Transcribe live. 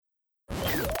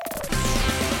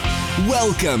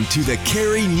Welcome to the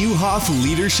Carey Nieuwhof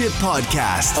Leadership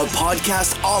Podcast, a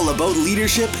podcast all about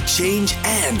leadership, change,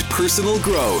 and personal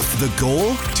growth. The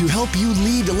goal? To help you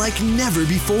lead like never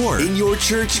before in your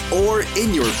church or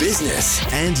in your business.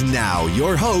 And now,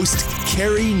 your host,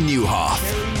 Carey Nieuwhof.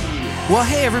 Well,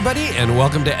 hey, everybody, and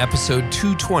welcome to episode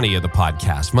 220 of the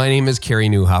podcast. My name is Carey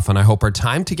Nieuwhof, and I hope our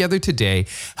time together today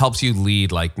helps you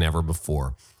lead like never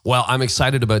before. Well, I'm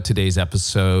excited about today's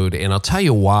episode, and I'll tell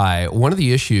you why. One of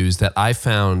the issues that I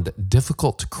found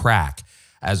difficult to crack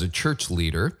as a church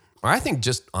leader, or I think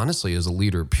just honestly as a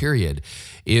leader, period,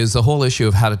 is the whole issue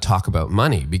of how to talk about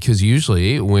money. Because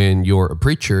usually when you're a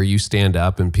preacher, you stand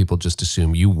up and people just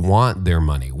assume you want their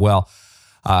money. Well,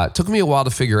 it took me a while to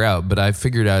figure out, but I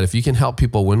figured out if you can help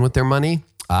people win with their money,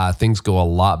 things go a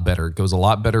lot better. It goes a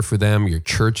lot better for them. Your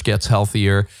church gets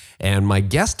healthier. And my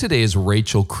guest today is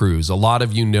Rachel Cruze. A lot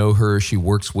of you know her. She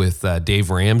works with Dave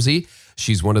Ramsey.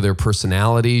 She's one of their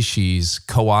personalities. She's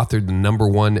co-authored the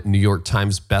 #1 New York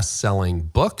Times best-selling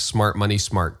book, Smart Money,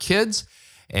 Smart Kids.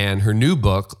 And her new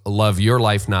book, Love Your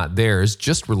Life, Not Theirs,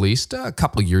 just released a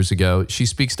couple of years ago. She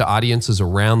speaks to audiences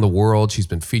around the world. She's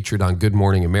been featured on Good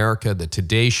Morning America, The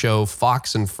Today Show,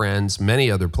 Fox and Friends,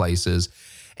 many other places.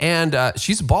 And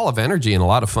she's a ball of energy and a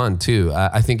lot of fun, too.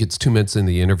 I think it's 2 minutes in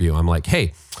the interview. I'm like,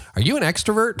 hey, are you an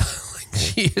extrovert?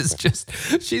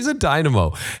 She's a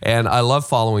dynamo. And I love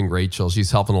following Rachel.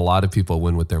 She's helping a lot of people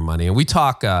win with their money. And we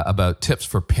talk about tips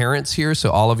for parents here.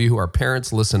 So all of you who are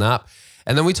parents, listen up.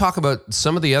 And then we talk about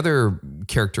some of the other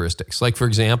characteristics. Like, for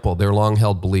example, their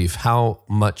long-held belief, how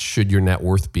much should your net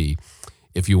worth be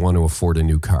if you want to afford a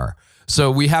new car? So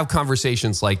we have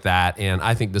conversations like that, and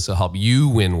I think this will help you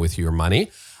win with your money.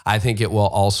 I think it will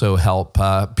also help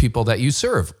people that you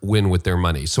serve win with their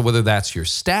money. So whether that's your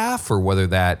staff or whether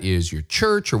that is your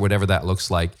church or whatever that looks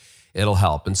like, it'll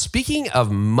help. And speaking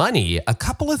of money, a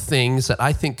couple of things that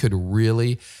I think could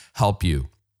really help you.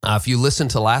 If you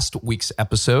listened to last week's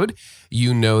episode,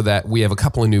 you know that we have a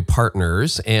couple of new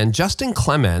partners, and Justin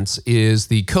Clements is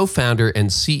the co-founder and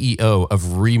CEO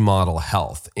of Remodel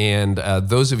Health. And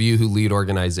those of you who lead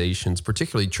organizations,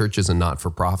 particularly churches and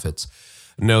not-for-profits,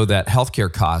 know that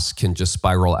healthcare costs can just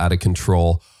spiral out of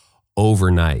control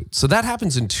overnight. So that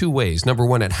happens in two ways. Number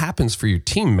one, it happens for your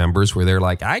team members where they're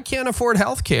like, I can't afford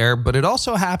healthcare, but it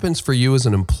also happens for you as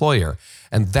an employer.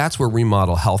 And that's where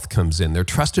Remodel Health comes in. They're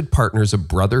trusted partners of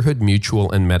Brotherhood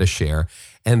Mutual and Medishare,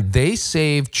 and they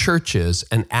save churches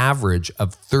an average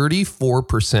of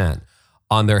 34%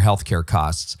 on their healthcare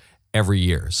costs every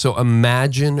year. So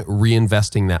imagine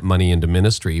reinvesting that money into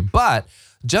ministry. But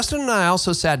Justin and I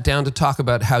also sat down to talk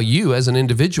about how you as an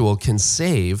individual can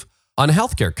save on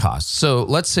healthcare costs. So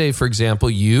let's say, for example,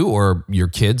 you or your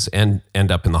kids end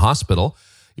up in the hospital.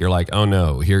 You're like, oh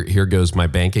no, here goes my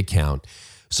bank account.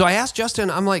 So I asked Justin,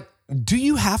 I'm like, do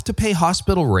you have to pay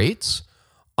hospital rates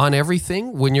on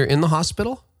everything when you're in the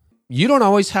hospital? You don't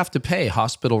always have to pay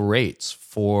hospital rates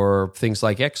for things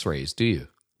like x-rays, do you?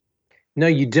 No,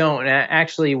 you don't.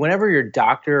 Actually, whenever your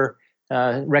doctor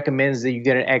recommends that you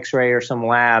get an x-ray or some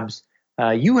labs,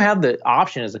 you have the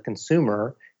option as a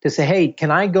consumer to say, hey,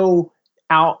 can I go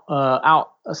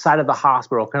outside of the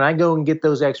hospital? Can I go and get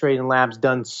those x-rays and labs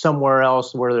done somewhere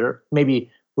else where they're maybe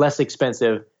less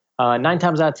expensive? 9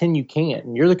 times out of 10, you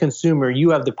can. You're the consumer. You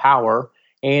have the power.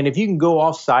 And if you can go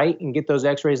off-site and get those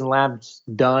x-rays and labs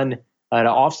done at an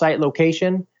off-site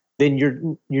location, then you're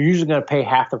usually going to pay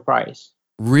half the price.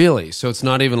 Really? So it's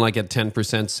not even like a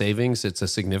 10% savings? It's a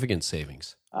significant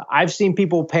savings. I've seen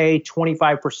people pay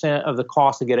 25% of the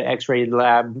cost to get an x-ray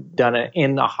lab done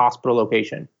in a hospital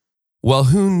location. Well,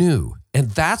 who knew?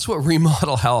 And that's what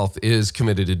Remodel Health is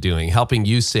committed to doing, helping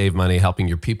you save money, helping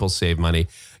your people save money.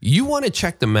 You want to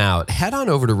check them out, head on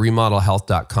over to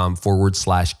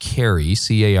remodelhealth.com/Carey,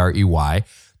 C-A-R-E-Y,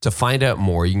 to find out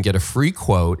more. You can get a free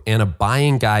quote and a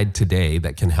buying guide today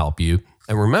that can help you.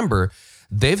 And remember,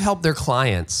 they've helped their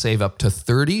clients save up to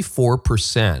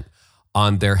 34%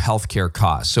 on their healthcare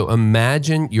costs. So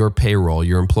imagine your payroll,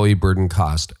 your employee burden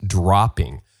cost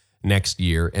dropping next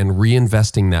year and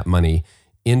reinvesting that money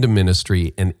into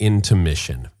ministry and into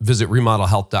mission. Visit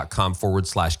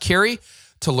remodelhealth.com/Carey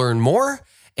to learn more.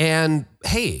 And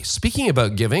hey, speaking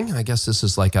about giving, I guess this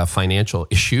is like a financial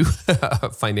issue, a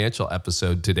financial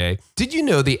episode today. Did you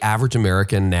know the average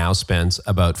American now spends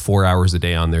about 4 hours a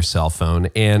day on their cell phone?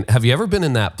 And have you ever been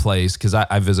in that place? Because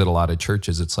I visit a lot of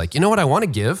churches. It's like, you know what, I want to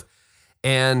give.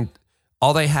 And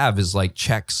all they have is like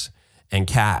checks and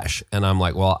cash. And I'm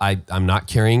like, well, I'm not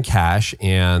carrying cash.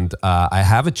 And I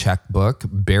have a checkbook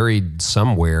buried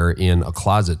somewhere in a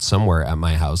closet somewhere at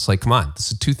my house. Like, come on,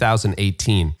 this is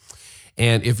 2018.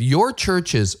 And if your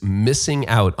church is missing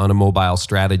out on a mobile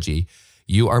strategy,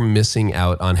 you are missing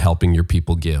out on helping your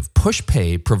people give.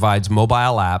 PushPay provides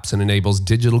mobile apps and enables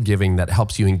digital giving that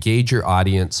helps you engage your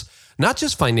audience, not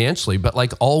just financially, but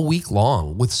like all week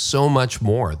long with so much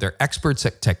more. They're experts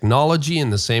at technology in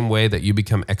the same way that you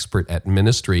become expert at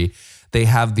ministry. They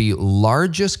have the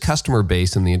largest customer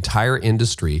base in the entire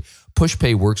industry.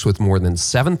 PushPay works with more than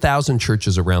 7,000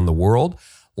 churches around the world.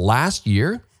 Last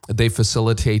year, they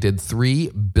facilitated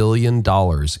 $3 billion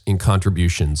in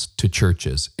contributions to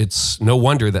churches. It's no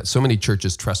wonder that so many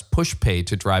churches trust PushPay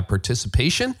to drive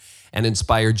participation and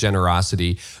inspire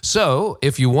generosity. So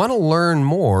if you want to learn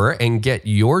more and get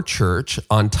your church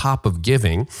on top of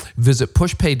giving, visit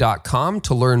pushpay.com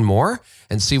to learn more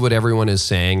and see what everyone is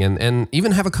saying, and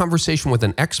even have a conversation with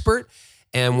an expert.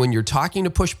 And when you're talking to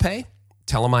PushPay,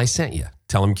 tell them I sent you.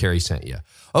 Tell them Carey sent you.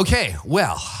 Okay,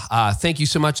 well, thank you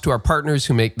so much to our partners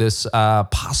who make this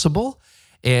possible.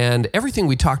 And everything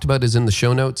we talked about is in the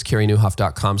show notes,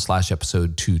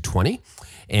 careynieuwhof.com/episode 220.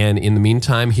 And in the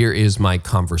meantime, here is my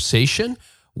conversation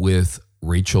with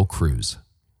Rachel Cruze.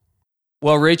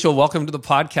 Well, Rachel, welcome to the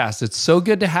podcast. It's so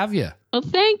good to have you. Well,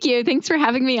 thank you. Thanks for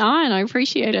having me on. I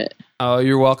appreciate it. Oh,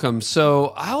 you're welcome.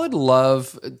 So I would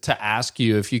love to ask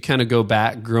you, if you kind of go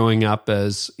back growing up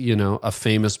as, a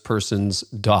famous person's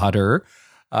daughter,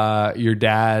 your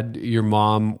dad, your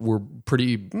mom were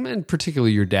pretty, and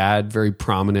particularly your dad, very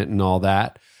prominent and all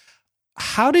that.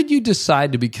 How did you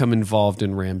decide to become involved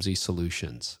in Ramsey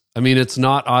Solutions? I mean, it's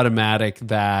not automatic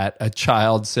that a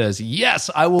child says, yes,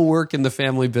 I will work in the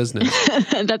family business.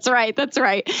 That's right.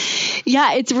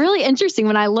 Yeah, it's really interesting.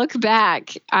 When I look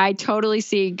back, I totally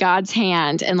see God's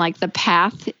hand, and like the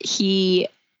path he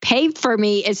paved for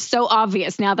me is so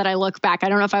obvious now that I look back. I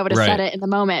don't know if I would have said it in the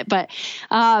moment, but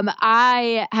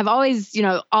I have always,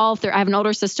 I have an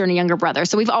older sister and a younger brother.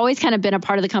 So we've always kind of been a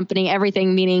part of the company,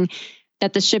 everything, meaning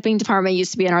that the shipping department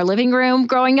used to be in our living room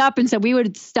growing up. And so we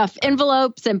would stuff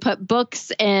envelopes and put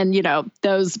books in,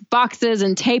 those boxes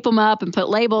and tape them up and put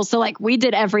labels. So like we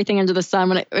did everything under the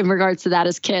sun in regards to that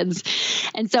as kids.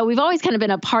 And so we've always kind of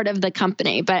been a part of the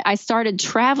company. But I started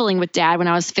traveling with Dad when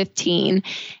I was 15,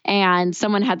 and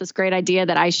someone had this great idea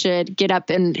that I should get up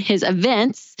in his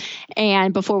events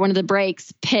and before one of the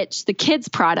breaks, pitch the kids'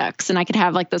 products. And I could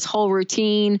have like this whole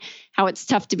routine, how it's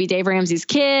tough to be Dave Ramsey's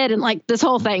kid, and like this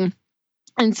whole thing.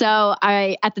 And so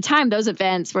at the time, those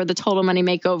events were the Total Money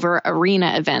Makeover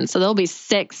Arena events. So there'll be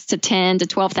 6 to 10 to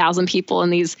 12,000 people in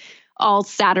these all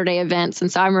Saturday events. And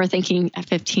so I remember thinking at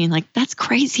 15, like, that's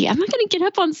crazy. I'm not going to get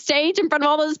up on stage in front of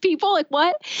all those people. Like,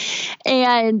 what?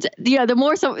 And, the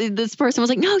more so this person was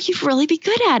like, no, you'd really be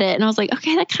good at it. And I was like,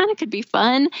 okay, that kind of could be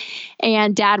fun.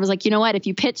 And Dad was like, you know what? If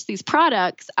you pitch these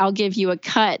products, I'll give you a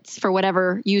cut for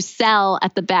whatever you sell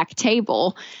at the back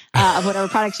table of whatever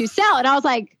products you sell. And I was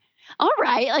like, all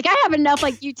right, like I have enough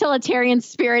like utilitarian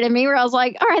spirit in me where I was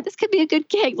like, all right, this could be a good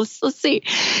gig. Let's see.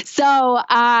 So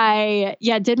I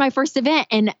did my first event,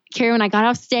 and Carey, when I got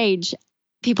off stage,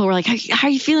 people were like, how are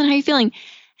you feeling? How are you feeling?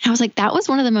 And I was like, that was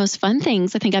one of the most fun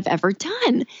things I think I've ever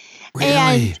done. Really?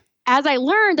 And as I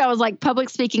learned, I was like, public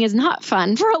speaking is not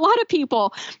fun for a lot of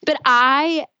people, but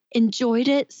I enjoyed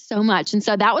it so much. And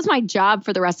so that was my job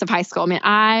for the rest of high school. I mean,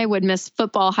 I would miss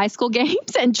football high school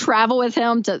games and travel with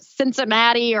him to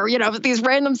Cincinnati or, these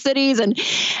random cities and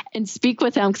speak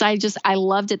with him because I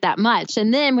loved it that much.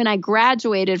 And then when I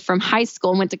graduated from high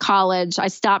school and went to college, I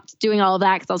stopped doing all of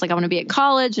that because I was like, I want to be at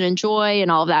college and enjoy and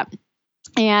all of that.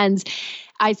 And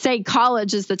I'd say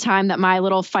college is the time that my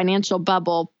little financial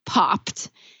bubble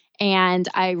popped. And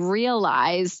I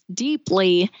realized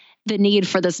deeply the need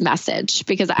for this message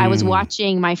because I was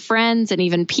watching my friends and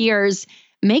even peers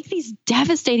make these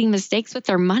devastating mistakes with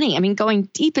their money. I mean, going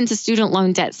deep into student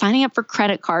loan debt, signing up for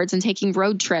credit cards and taking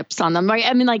road trips on them.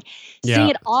 I mean, seeing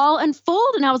it all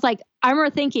unfold. And I was like, I remember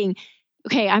thinking,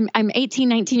 okay, I'm 18,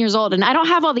 19 years old and I don't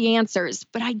have all the answers,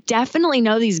 but I definitely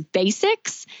know these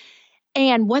basics.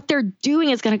 And what they're doing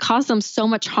is going to cause them so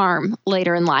much harm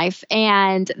later in life.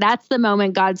 And that's the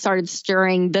moment God started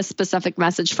stirring this specific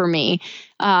message for me.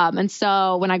 And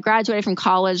so when I graduated from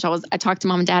college, I talked to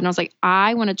Mom and Dad and I was like,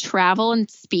 I want to travel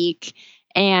and speak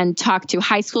and talk to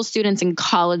high school students and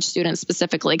college students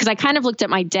specifically. Because I kind of looked at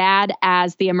my dad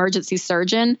as the emergency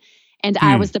surgeon and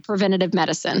I was the preventative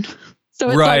medicine. So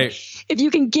it's like, if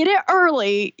you can get it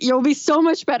early, you'll be so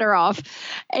much better off.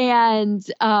 And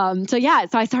so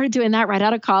I started doing that right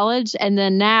out of college. And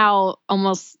then now,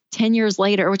 almost 10 years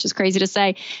later, which is crazy to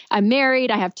say. I'm married.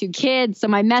 I have 2 kids. So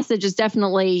my message is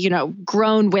definitely,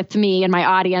 grown with me, and my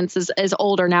audience is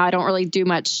older now. I don't really do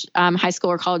much high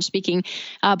school or college speaking.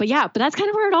 But that's kind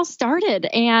of where it all started.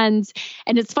 And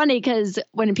it's funny because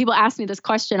when people ask me this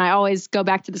question, I always go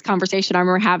back to this conversation I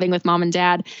remember having with mom and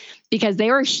dad, because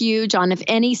they were huge on if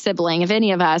any sibling, if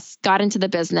any of us got into the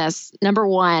business, number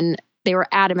one, they were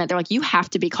adamant. They're like, you have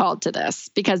to be called to this,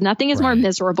 because nothing is more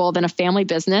miserable than a family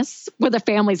business where the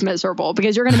family's miserable,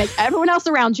 because you're going to make everyone else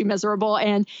around you miserable.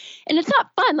 And it's not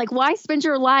fun. Like, why spend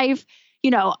your life,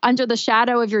 under the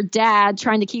shadow of your dad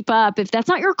trying to keep up if that's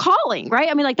not your calling, right?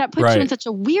 I mean, like, that puts you in such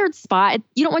a weird spot.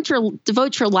 You don't want to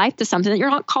devote your life to something that you're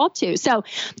not called to. So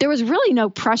there was really no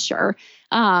pressure.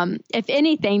 If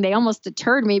anything, they almost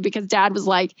deterred me, because dad was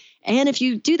like, and if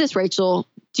you do this, Rachel,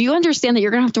 do you understand that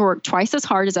you're going to have to work twice as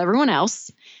hard as everyone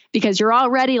else, because you're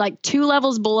already like 2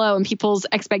 levels below in people's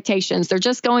expectations. They're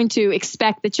just going to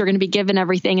expect that you're going to be given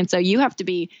everything. And so you have to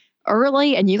be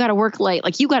early and you got to work late.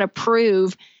 Like, you got to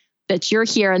prove that you're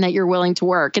here and that you're willing to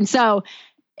work. And so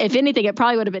if anything, it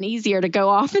probably would have been easier to go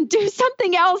off and do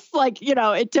something else. Like,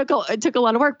 it took a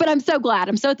lot of work, but I'm so glad.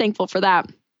 I'm so thankful for that.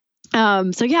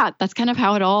 That's kind of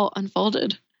how it all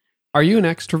unfolded. Are you an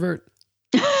extrovert?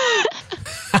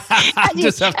 I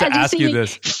just have to ask you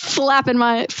this. Flapping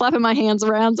my hands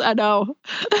around. I know.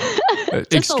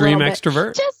 Extreme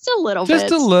extrovert? Just a little bit.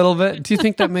 Just a little bit. Do you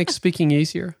think that makes speaking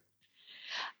easier?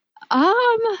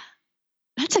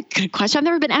 That's a good question. I've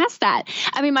never been asked that.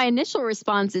 I mean, my initial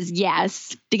response is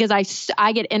yes, because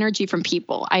I get energy from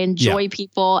people. I enjoy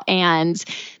people, and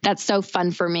that's so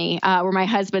fun for me. Where my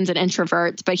husband's an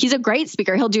introvert, but he's a great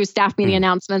speaker. He'll do staff meeting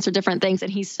announcements or different things,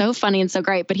 and he's so funny and so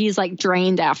great, but he's like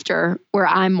drained after, where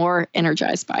I'm more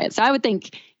energized by it. So I would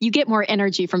think you get more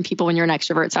energy from people when you're an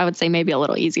extrovert. So I would say maybe a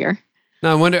little easier.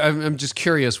 Now, I wonder, I'm just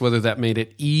curious whether that made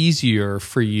it easier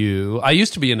for you. I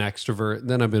used to be an extrovert,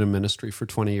 then I've been in ministry for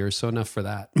 20 years, so enough for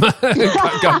that.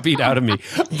 got beat out of me.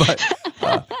 But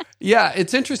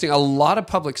it's interesting. A lot of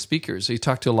public speakers, you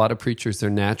talk to a lot of preachers, they're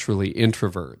naturally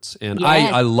introverts. And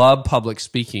yes. I love public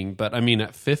speaking, but I mean,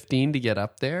 at 15 to get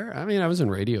up there, I mean, I was in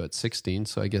radio at 16,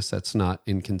 so I guess that's not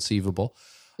inconceivable.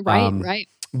 Right.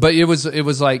 But it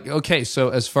was like, okay, so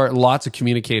as far lots of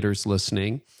communicators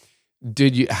listening,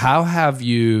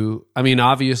 obviously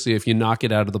if you knock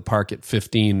it out of the park at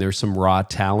 15, there's some raw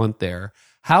talent there.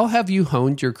 How have you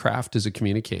honed your craft as a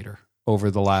communicator over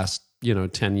the last,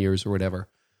 10 years or whatever?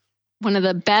 One of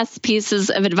the best pieces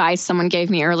of advice someone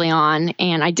gave me early on,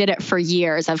 and I did it for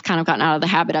years, I've kind of gotten out of the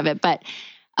habit of it, but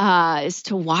is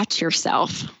to watch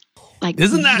yourself. Like,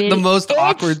 isn't that the most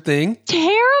awkward thing?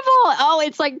 Terrible. Oh,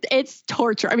 it's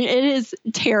torture. I mean, it is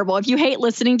terrible. If you hate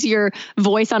listening to your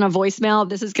voice on a voicemail,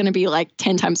 this is going to be like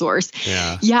 10 times worse.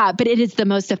 Yeah, but it is the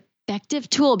most effective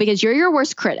tool, because you're your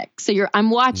worst critic. So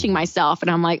I'm watching myself and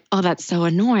I'm like, oh, that's so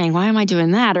annoying. Why am I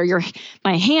doing that? Or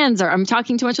I'm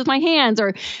talking too much with my hands,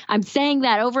 or I'm saying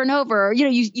that over and over.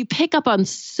 You pick up on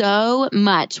so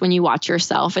much when you watch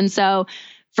yourself. And so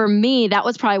for me, that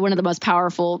was probably one of the most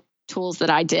powerful tools that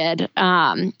I did.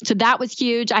 So that was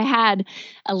huge. I had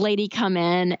a lady come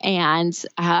in, and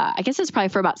I guess it was probably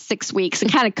for about 6 weeks, and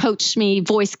kind of coached me,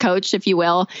 voice coach, if you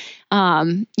will.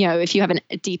 If you have a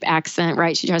deep accent,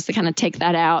 right? She tries to kind of take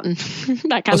that out and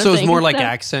that kind of thing. So it's more like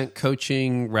accent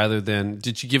coaching rather than,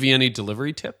 did she give you any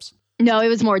delivery tips? No, it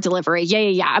was more delivery.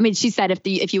 Yeah. I mean, she said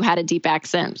if you had a deep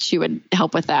accent, she would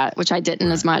help with that, which I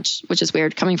didn't as much, which is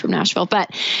weird coming from Nashville. But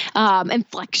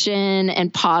inflection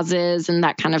and pauses and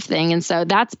that kind of thing. And so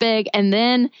that's big. And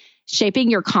then shaping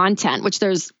your content, which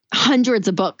there's hundreds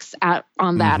of books out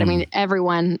on that. I mean,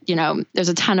 everyone, there's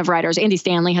a ton of writers. Andy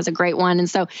Stanley has a great one. And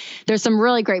so there's some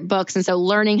really great books. And so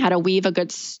learning how to weave a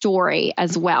good story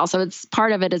as well. So it's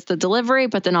part of it is the delivery,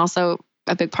 but then also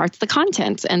a big part's the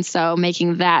content. And so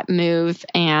making that move.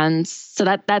 And so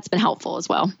that's been helpful as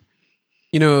well.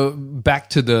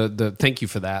 Back to the thank you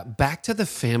for that. Back to the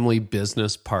family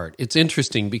business part. It's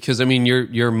interesting because, I mean,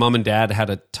 your mom and dad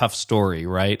had a tough story,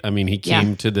 right? I mean, he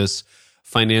came to this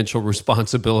financial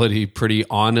responsibility pretty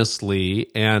honestly.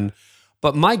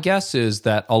 But my guess is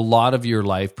that a lot of your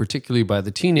life, particularly by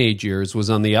the teenage years, was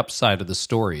on the upside of the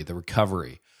story, the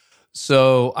recovery.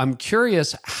 So I'm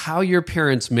curious how your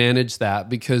parents managed that,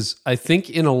 because I think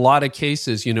in a lot of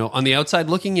cases, on the outside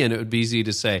looking in, it would be easy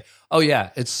to say, oh yeah,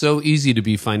 it's so easy to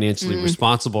be financially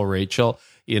responsible, Rachel.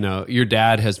 Your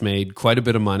dad has made quite a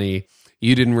bit of money.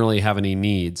 You didn't really have any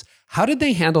needs. How did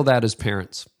they handle that as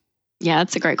parents? Yeah,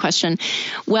 that's a great question.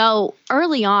 Well,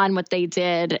 early on, what they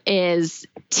did is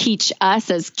teach us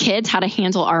as kids how to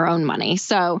handle our own money.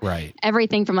 So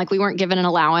everything from we weren't given an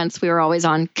allowance, we were always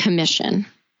on commission.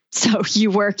 So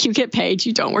you work, you get paid.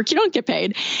 You don't work, you don't get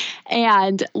paid.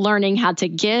 And learning how to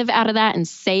give out of that and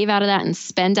save out of that and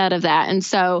spend out of that. And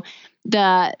so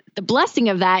the blessing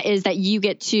of that is that you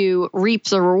get to reap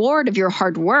the reward of your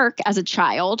hard work as a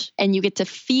child, and you get to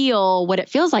feel what it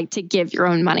feels like to give your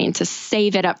own money and to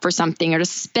save it up for something or to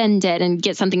spend it and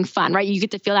get something fun, right? You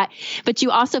get to feel that, but you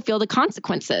also feel the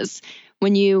consequences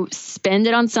when you spend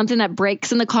it on something that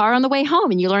breaks in the car on the way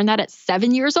home, and you learn that at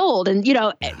 7 years old, and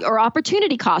or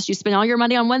opportunity cost. You spend all your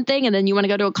money on one thing, and then you want to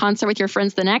go to a concert with your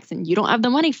friends the next, and you don't have the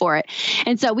money for it.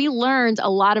 And so we learned a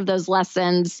lot of those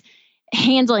lessons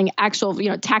handling actual,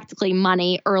 tactically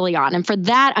money early on. And for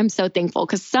that, I'm so thankful,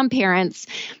 because some parents,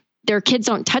 their kids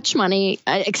don't touch money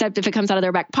except if it comes out of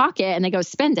their back pocket and they go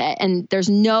spend it. And there's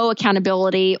no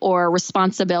accountability or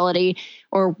responsibility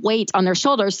or weight on their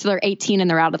shoulders till they're 18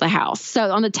 and they're out of the house. So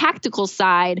on the tactical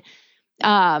side,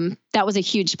 that was a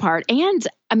huge part. And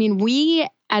I mean, we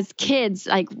as kids,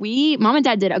 mom and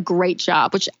dad did a great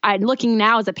job, which looking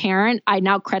now as a parent, I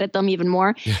now credit them even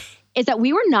more. Yeah. Is that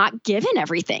we were not given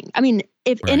everything. I mean,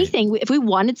 if anything, if we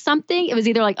wanted something, it was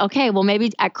either like, okay, well,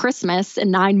 maybe at Christmas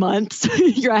in 9 months,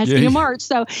 you're asking in March.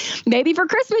 So maybe for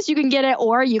Christmas you can get it,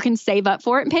 or you can save up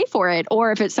for it and pay for it.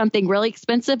 Or if it's something really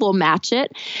expensive, we'll match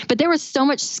it. But there was so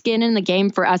much skin in the game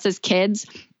for us as kids,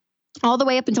 all the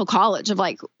way up until college, of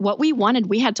what we wanted,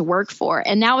 we had to work for.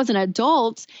 And now as an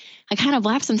adult, I kind of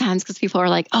laugh sometimes because people are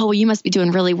like, oh, well, you must be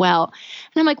doing really well.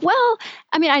 And I'm like, well,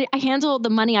 I mean, I handle the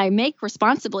money I make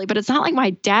responsibly, but it's not like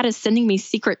my dad is sending me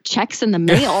secret checks in the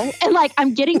mail and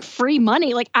I'm getting free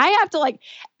money. I have to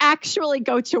actually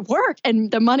go to work, and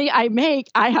the money I make,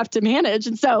 I have to manage.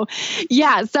 And so,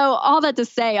 so all that to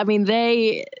say, I mean,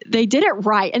 they did it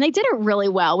right, and they did it really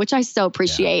well, which I so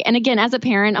appreciate. Yeah. And again, as a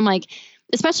parent, I'm like,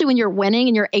 especially when you're winning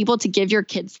and you're able to give your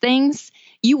kids things,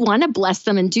 you want to bless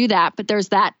them and do that. But there's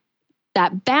that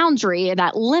boundary,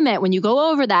 that limit. When you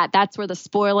go over that, that's where the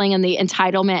spoiling and the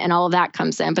entitlement and all of that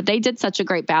comes in. But they did such a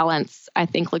great balance, I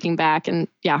think, looking back. And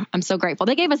yeah, I'm so grateful.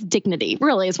 They gave us dignity,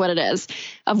 really is what it is,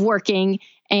 of working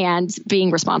and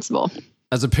being responsible.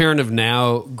 As a parent of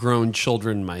now grown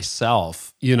children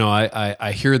myself,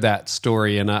 I hear that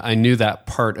story, and I knew that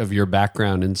part of your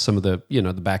background and some of the,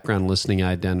 the background listening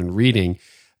I had done and reading,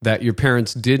 that your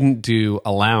parents didn't do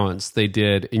allowance. They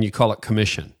did, and you call it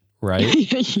commission, right?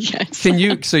 Yes.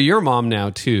 So your mom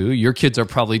now too, your kids are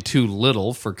probably too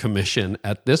little for commission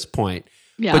at this point.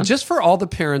 Yeah. But just for all the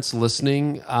parents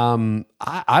listening,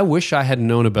 I wish I had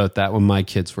known about that when my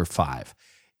kids were 5.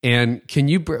 And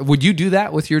would you do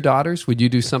that with your daughters? Would you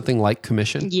do something like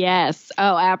commission? Yes.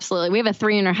 Oh, absolutely. We have a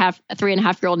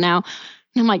 3.5-year-old now.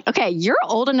 And I'm like, okay, you're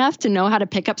old enough to know how to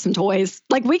pick up some toys.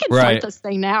 We could start this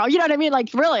thing now. You know what I mean?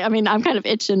 Really, I mean, I'm kind of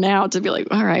itching now to be like,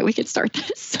 all right, we could start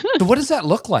this. So what does that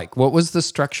look like? What was the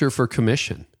structure for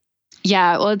commission?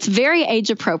 Yeah, well, it's very age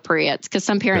appropriate, because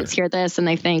some parents hear this and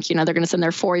they think, they're going to send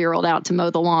their 4-year-old out to mow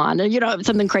the lawn, or,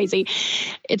 something crazy.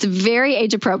 It's very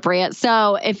age appropriate.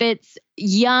 So if it's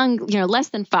young, less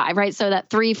than 5, right? So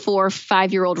that 3, 4,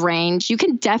 5-year-old range, you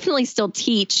can definitely still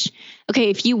teach,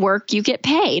 okay, if you work, you get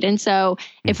paid. And so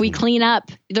if we clean up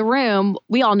the room,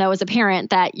 we all know as a parent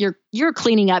that you're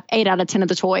cleaning up 8 out of 10 of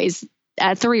the toys.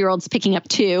 3-year-olds picking up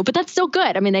 2, but that's still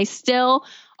good. I mean, they still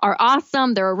are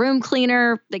awesome. They're a room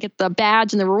cleaner. They get the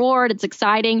badge and the reward. It's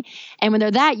exciting. And when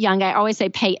they're that young, I always say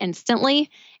pay instantly,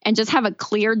 and just have a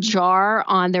clear jar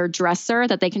on their dresser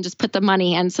that they can just put the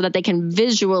money in, so that they can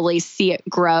visually see it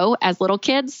grow as little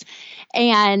kids.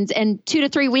 And in 2 to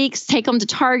 3 weeks, take them to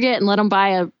Target and let them buy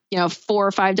a $4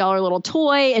 or $5 little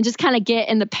toy, and just kind of get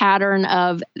in the pattern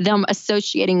of them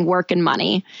associating work and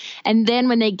money. And then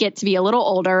when they get to be a little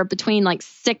older, between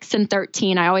 6 and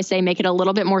 13, I always say make it a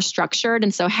little bit more structured.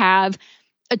 And so have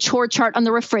a chore chart on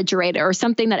the refrigerator or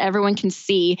something that everyone can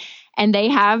see. And they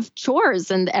have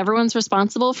chores, and everyone's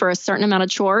responsible for a certain amount of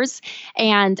chores.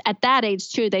 And at that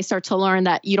age too, they start to learn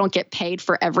that you don't get paid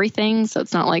for everything. So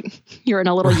it's not like you're in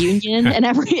a little union and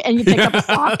you pick up a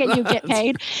sock and you get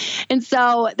paid. And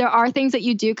so there are things that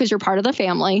you do because you're part of the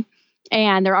family.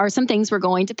 And there are some things we're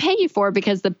going to pay you for,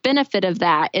 because the benefit of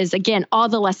that is, again, all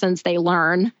the lessons they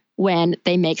learn when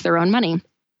they make their own money.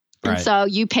 And so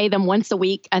you pay them once a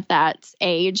week at that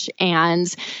age. And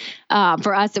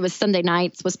for us, it was Sunday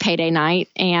nights was payday night.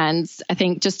 And I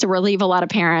think just to relieve a lot of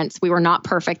parents, we were not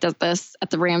perfect at this at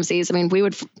the Ramseys. I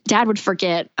mean, Dad would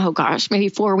forget, oh gosh, maybe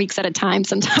 4 weeks at a time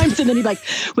sometimes. And then he'd be like,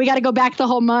 we got to go back the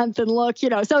whole month and look,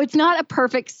 So it's not a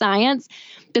perfect science,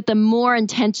 but the more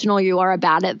intentional you are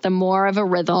about it, the more of a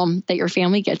rhythm that your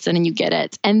family gets in, and you get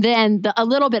it. And then a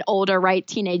little bit older, right,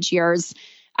 teenage years,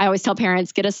 I always tell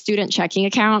parents, get a student checking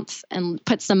account and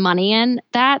put some money in.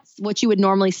 That's what you would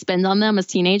normally spend on them as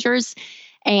teenagers.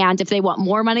 And if they want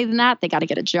more money than that, they got to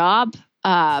get a job.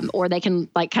 Or they can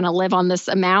kind of live on this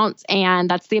amount, and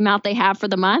that's the amount they have for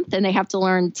the month. And they have to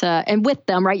learn and with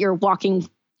them, right? You're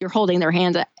holding their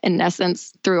hand in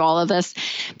essence through all of this,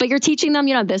 but you're teaching them,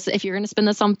 this, if you're going to spend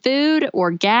this on food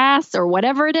or gas or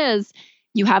whatever it is,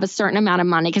 you have a certain amount of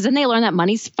money, because then they learn that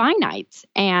money's finite.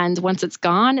 And once it's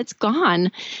gone, it's gone.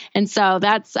 And so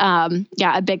that's,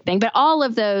 a big thing. But all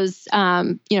of those,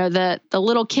 the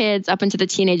little kids up into the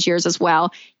teenage years as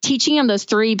well, teaching them those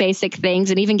 3 basic things,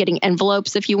 and even getting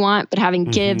envelopes if you want, but having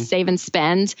give, save, and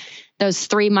spend, those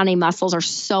 3 money muscles are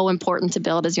so important to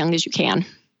build as young as you can.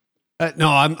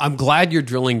 No, I'm glad you're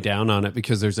drilling down on it,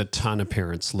 because there's a ton of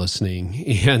parents listening,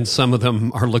 and some of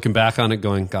them are looking back on it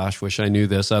going, gosh, wish I knew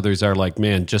this. Others are like,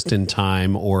 man, just in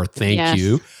time, or thank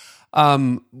you.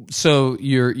 So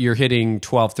you're hitting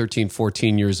 12, 13,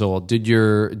 14 years old. Did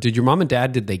your mom and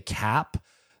dad, did they cap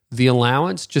the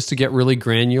allowance just to get really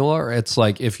granular? It's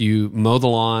like, if you mow the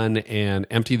lawn and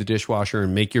empty the dishwasher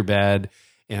and make your bed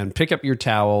and pick up your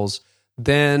towels,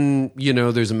 then,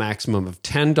 there's a maximum of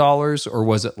 $10, or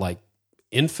was it like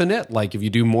infinite? Like, if you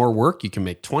do more work, you can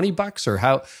make $20,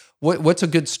 or what's a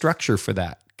good structure for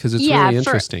that? Because it's really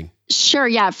interesting. Sure.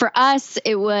 Yeah. For us,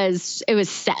 it was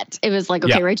set. It was like,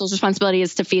 okay, Rachel's responsibility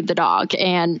is to feed the dog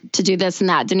and to do this and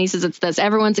that. Denise's, it's this.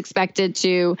 Everyone's expected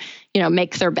to,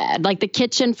 make their bed. Like the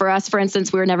kitchen for us, for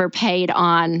instance, we were never paid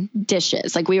on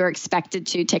dishes. Like we were expected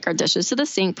to take our dishes to the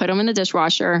sink, put them in the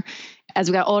dishwasher. As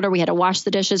we got older, we had to wash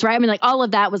the dishes, right? I mean, like all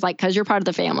of that was like, because you're part of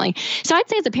the family. So I'd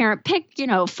say as a parent, pick,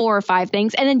 4 or 5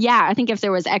 things. And then, I think if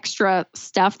there was extra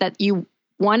stuff that you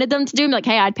wanted them to do, like,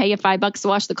 hey, I'd pay you $5 to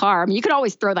wash the car. I mean, you could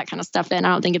always throw that kind of stuff in. I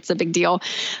don't think it's a big deal.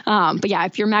 But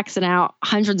if you're maxing out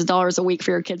hundreds of dollars a week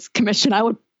for your kid's commission, I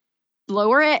would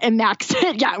lower it and max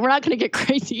it. Yeah, we're not going to get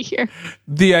crazy here.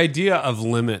 The idea of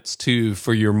limits too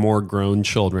for your more grown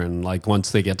children, like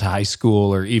once they get to high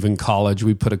school or even college.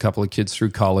 We put a couple of kids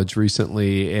through college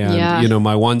recently, and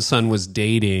my one son was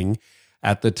dating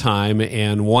at the time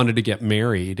and wanted to get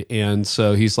married. And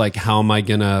so he's like, how am I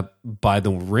going to buy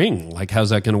the ring? Like,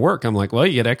 how's that going to work? I'm like, well,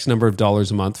 you get X number of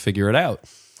dollars a month, figure it out.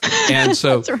 And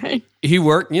so That's right. He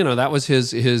worked, that was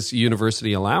his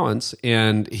university allowance.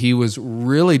 And he was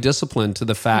really disciplined to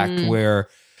the fact where,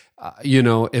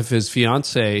 if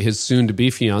his soon to be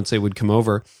fiance would come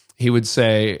over, he would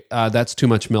say, that's too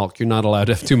much milk. You're not allowed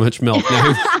to have too much milk.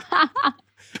 Now,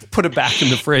 put it back in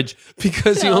the fridge,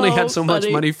 because he only had so much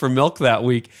money for milk that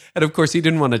week. And of course, he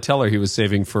didn't want to tell her he was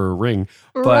saving for a ring.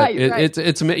 But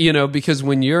it's because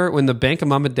when the bank of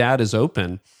mom and dad is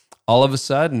open, all of a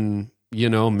sudden,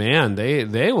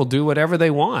 they will do whatever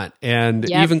they want. And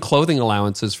even clothing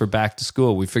allowances for back to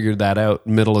school, we figured that out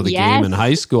middle of the game in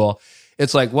high school.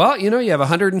 It's like, well, you have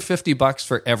 $150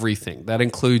 for everything. That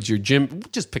includes your gym.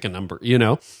 Just pick a number,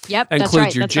 Yep, that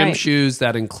includes your gym shoes.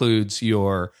 That includes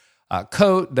your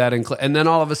coat. And then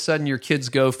all of a sudden your kids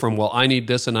go from, well, I need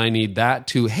this and I need that,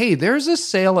 to, hey, there's a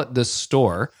sale at this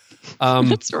store.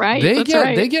 That's right.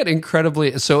 They get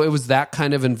incredibly. So it was that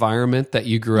kind of environment that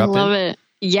you grew up in. Love it.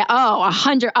 Yeah. Oh,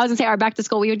 100. I was gonna say our back to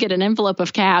school, we would get an envelope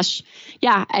of cash.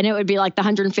 Yeah. And it would be like the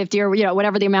 150 or,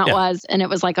 whatever the amount was. And it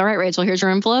was like, all right, Rachel, here's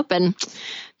your envelope. And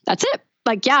that's it.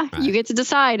 Like, you get to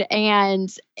decide. And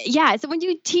so when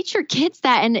you teach your kids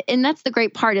that, and that's the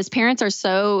great part, is parents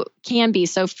can be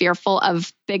so fearful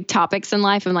of big topics in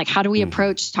life. And like, how do we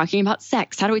approach talking about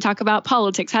sex? How do we talk about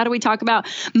politics? How do we talk about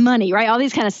money, right? All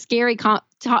these kind of scary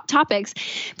topics.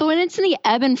 But when it's in the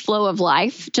ebb and flow of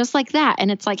life, just like that,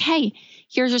 and it's like, hey,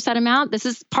 here's your set amount. This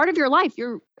is part of your life.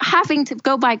 You're having to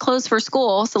go buy clothes for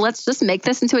school. So let's just make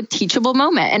this into a teachable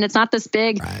moment. And it's not this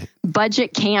big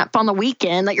budget camp on the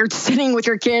weekend that you're sitting with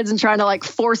your kids and trying to like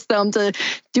force them to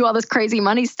do all this crazy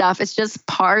money stuff. It's just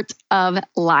part of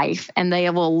life, and they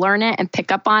will learn it and pick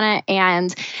up on it.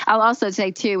 And I'll also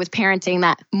say too, with parenting,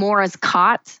 that more is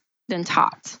caught than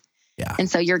taught. Yeah. And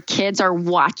so your kids are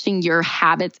watching your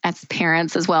habits as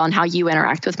parents as well, and how you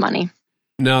interact with money.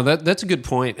 No, that's a good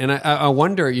point. And I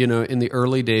wonder, in the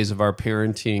early days of our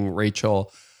parenting,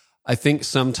 Rachel, I think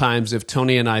sometimes if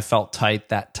Tony and I felt tight,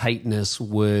 that tightness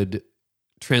would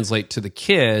translate to the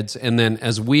kids. And then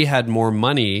as we had more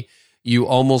money, you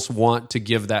almost want to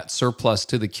give that surplus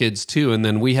to the kids too. And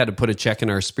then we had to put a check in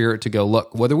our spirit to go,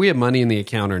 look, whether we have money in the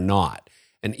account or not,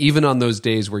 and even on those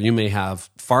days where you may have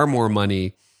far more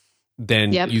money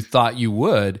than you thought you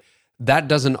would, that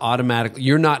doesn't automatically,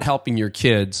 you're not helping your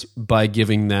kids by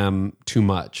giving them too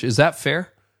much. Is that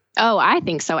fair? Oh, I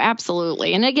think so.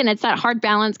 Absolutely. And again, it's that hard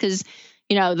balance, because,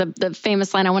 the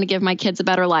famous line, I want to give my kids a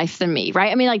better life than me,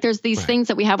 right? I mean, like there's these things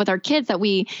that we have with our kids that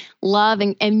we love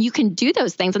and you can do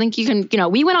those things. I think you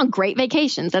can, we went on great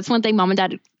vacations. That's one thing mom and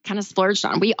dad kind of splurged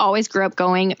on. We always grew up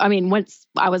going, once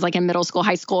I was like in middle school,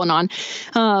 high school and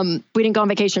on, we didn't go on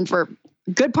vacation for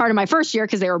good part of my first year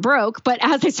because they were broke. But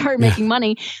as they started making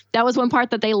money, that was one part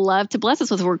that they loved to bless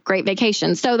us with, were great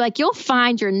vacations. So like you'll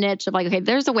find your niche of like, okay,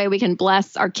 there's a way we can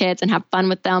bless our kids and have fun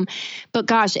with them. But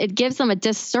gosh, it gives them a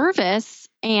disservice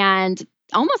and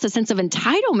almost a sense of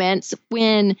entitlement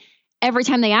when every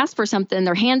time they ask for something,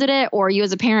 they're handed it, or you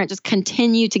as a parent just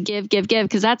continue to give,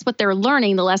 because that's what they're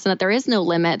learning, the lesson that there is no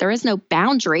limit, there is no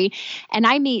boundary. And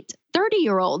I meet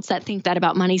 30-year-olds that think that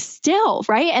about money still,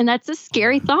 right? And that's a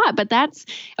scary thought, but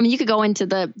you could go into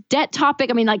the debt topic.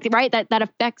 That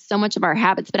affects so much of our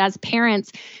habits. But as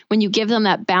parents, when you give them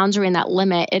that boundary and that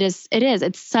limit, it's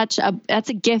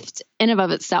a gift in and of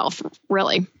itself,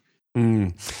 really.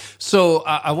 So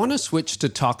I want to switch to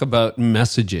talk about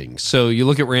messaging. So you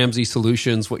look at Ramsey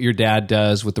Solutions, what your dad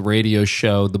does with the radio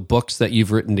show, the books that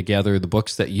you've written together, the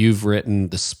books that you've written,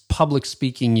 the public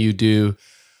speaking you do.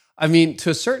 To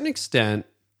a certain extent,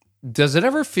 does it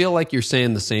ever feel like you're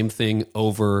saying the same thing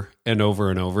over and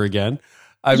over and over again?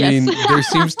 There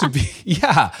seems to be,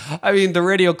 the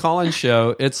radio call-in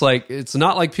show, it's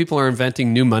not like people are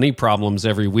inventing new money problems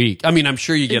every week. I'm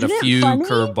sure you get a few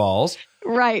curveballs.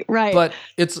 Right. But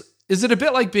is it a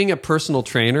bit like being a personal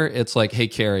trainer? It's like, hey,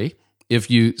 Carey,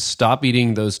 if you stop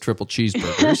eating those triple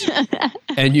cheeseburgers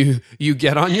and you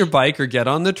get on your bike or get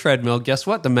on the treadmill, guess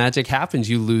what? The magic happens.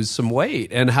 You lose some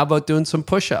weight. And how about doing some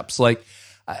push-ups?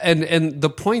 And the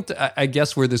point, I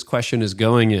guess, where this question is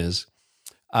going is,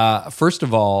 first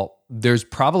of all, there's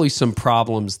probably some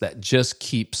problems that just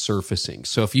keep surfacing.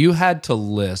 So if you had to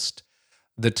list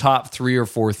the top 3 or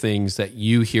 4 things that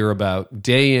you hear about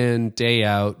day in, day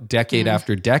out, decade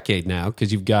after decade now,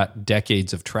 because you've got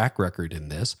decades of track record in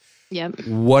this. Yep.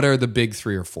 What are the big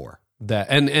 3 or 4 that,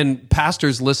 and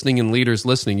pastors listening and leaders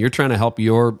listening, you're trying to help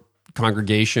your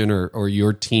congregation or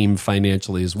your team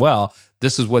financially as well.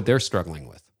 This is what they're struggling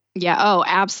with. Yeah. Oh,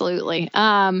 absolutely.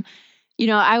 I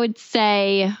would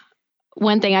say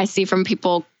one thing I see from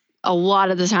people a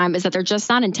lot of the time is that they're just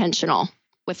not intentional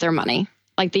with their money.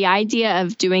 Like the idea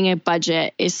of doing a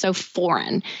budget is so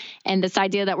foreign. And this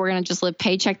idea that we're going to just live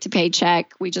paycheck to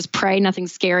paycheck, we just pray nothing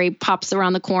scary pops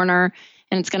around the corner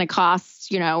and it's going to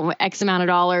cost, X amount of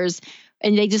dollars.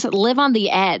 And they just live on the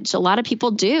edge. A lot of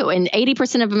people do. And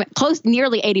 80% of them,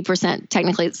 nearly 80%,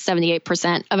 technically it's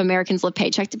 78% of Americans live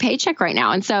paycheck to paycheck right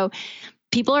now. And so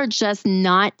people are just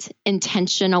not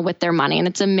intentional with their money. And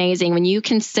it's amazing when you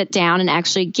can sit down and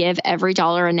actually give every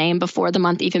dollar a name before the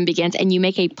month even begins and you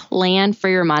make a plan for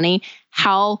your money,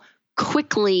 how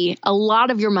quickly a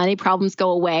lot of your money problems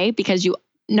go away because you,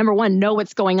 number one, know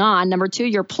what's going on. Number two,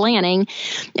 you're planning.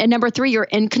 And number 3, you're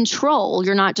in control.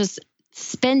 You're not just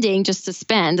spending just to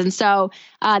spend. And so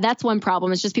that's one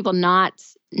problem. It's just people not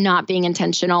being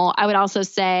intentional. I would also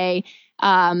say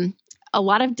a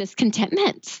lot of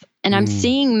discontentment. And I'm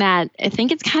seeing that. I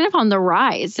think it's kind of on the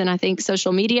rise. And I think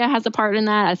social media has a part in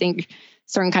that. I think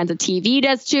certain kinds of TV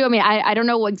does too. I don't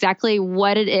know exactly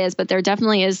what it is, but there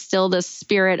definitely is still this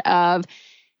spirit of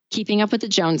keeping up with the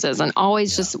Joneses and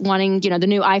always just wanting, the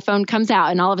new iPhone comes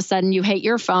out and all of a sudden you hate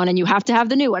your phone and you have to have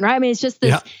the new one, right? It's just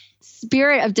this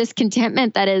spirit of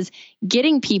discontentment that is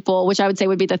getting people, which I would say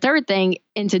would be the third thing,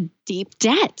 into deep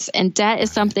debt. And debt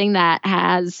is something that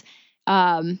has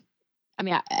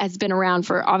been around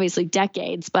for obviously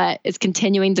decades, but it's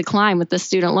continuing to climb with the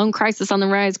student loan crisis on the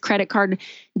rise. Credit card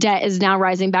debt is now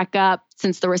rising back up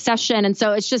since the recession. And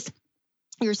so it's just,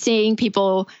 you're seeing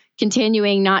people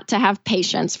continuing not to have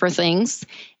patience for things,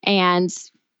 and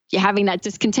having that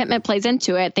discontentment plays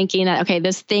into it, thinking that, okay,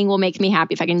 this thing will make me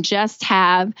happy. If I can just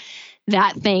have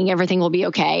that thing, everything will be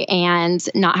okay, and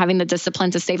not having the discipline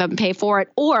to save up and pay for it.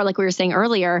 Or like we were saying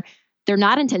earlier, they're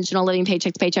not intentional living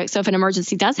paycheck to paycheck. So if an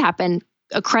emergency does happen,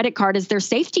 a credit card is their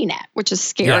safety net, which is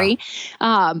scary.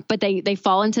 But they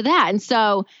fall into that. And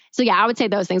so I would say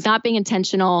those things: not being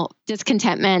intentional,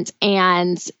 discontentment,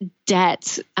 and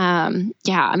debt.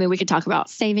 We could talk about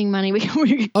saving money. We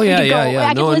could go.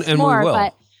 I could list more,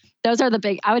 but those are the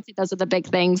big. I would say those are the big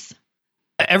things.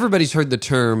 Everybody's heard the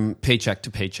term paycheck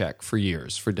to paycheck for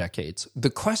years, for decades. The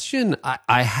question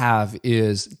I have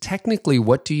is, technically,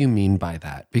 what do you mean by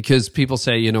that? Because people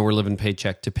say, we're living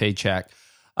paycheck to paycheck.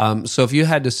 So if you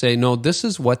had to say, no, this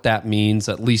is what that means,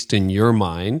 at least in your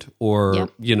mind, or,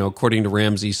 according to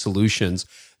Ramsey Solutions,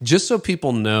 just so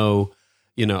people know,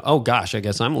 oh gosh, I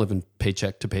guess I'm living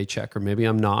paycheck to paycheck, or maybe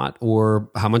I'm not, or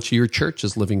how much of your church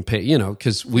is living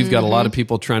because we've got a lot of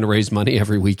people trying to raise money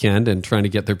every weekend and trying to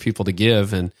get their people to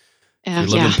give. And if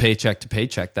you're living paycheck to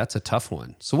paycheck, that's a tough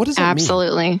one. So what does that mean?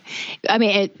 Absolutely. I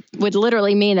mean, it would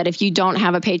literally mean that if you don't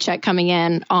have a paycheck coming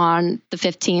in on the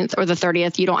 15th or the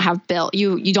 30th, you don't have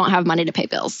you don't have money to pay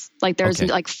bills. Like there's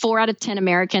like 4 out of 10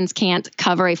 Americans can't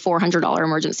cover a $400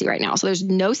 emergency right now. So there's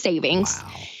no savings.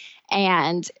 Wow.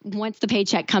 And once the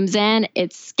paycheck comes in,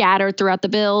 it's scattered throughout the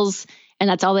bills, and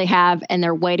that's all they have. And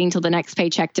they're waiting till the next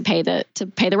paycheck to pay the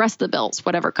rest of the bills,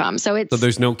 whatever comes. So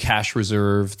there's no cash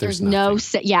reserve. There's no,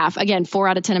 again, 4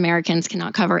 out of 10 Americans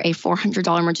cannot cover a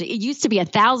 $400 emergency. It used to be a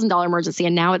 $1,000 emergency,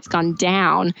 and now it's gone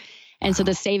down. And so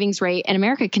the savings rate in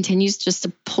America continues just to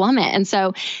plummet. And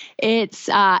so it's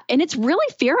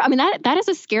really fear. I mean, that is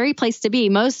a scary place to be.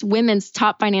 Most women's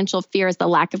top financial fear is the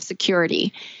lack of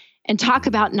security. And talk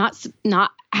about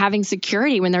not having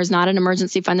security when there's not an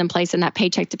emergency fund in place and that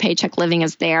paycheck to paycheck living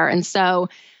is there. And so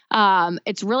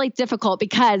it's really difficult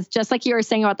because just like you were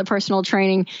saying about the personal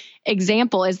training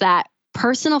example, is that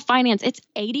personal finance, it's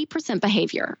 80%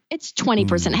 behavior. It's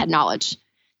 20% head knowledge.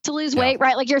 To lose weight,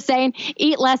 right? Like you're saying,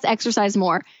 eat less, exercise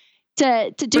more.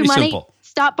 To do Pretty money, simple.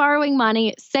 Stop borrowing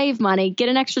money, save money, get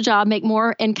an extra job, make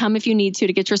more income if you need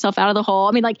to get yourself out of the hole.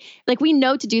 I mean, like we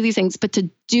know to do these things, but to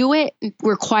do it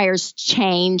requires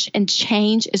change, and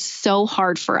change is so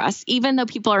hard for us. Even though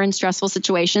people are in stressful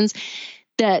situations,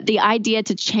 the idea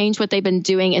to change what they've been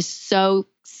doing is so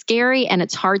scary and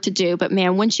it's hard to do. But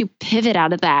man, once you pivot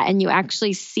out of that and you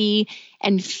actually see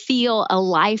and feel a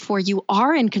life where you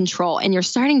are in control and you're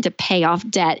starting to pay off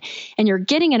debt and you're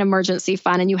getting an emergency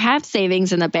fund and you have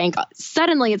savings in the bank,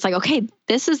 suddenly it's like, okay,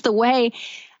 this is the way.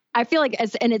 I feel like,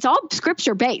 and it's all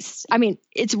scripture based. I mean,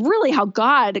 it's really how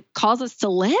God calls us to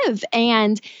live.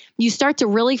 And you start to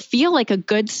really feel like a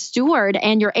good steward,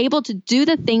 and you're able to do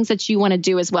the things that you want to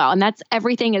do as well. And that's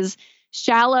everything as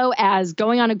shallow as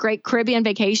going on a great Caribbean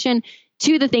vacation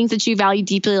to the things that you value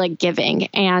deeply, like giving.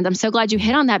 And I'm so glad you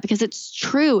hit on that, because it's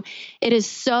true. It is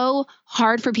so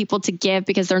hard for people to give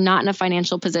because they're not in a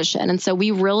financial position. And so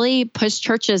we really push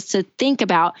churches to think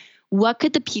about, what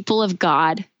could the people of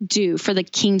God do for the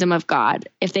kingdom of God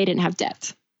if they didn't have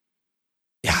debt?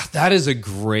 Yeah, that is a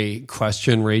great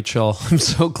question, Rachel. I'm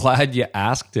so glad you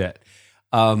asked it.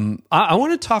 I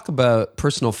want to talk about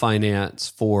personal finance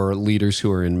for leaders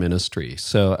who are in ministry.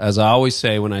 So as I always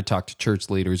say when I talk to church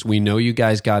leaders, we know you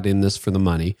guys got in this for the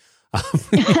money.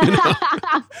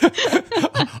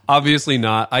 Obviously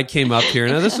not. I came up here.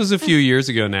 Now, this was a few years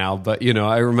ago now, but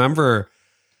I remember,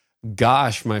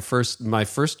 gosh, my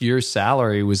first year's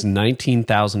salary was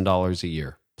 $19,000 a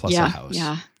year plus a house.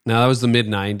 Yeah. Now that was the mid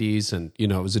 '90s, and it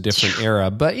was a different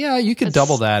era. But yeah, you could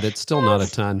double that. It's still not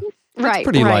a ton. It's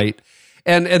pretty light.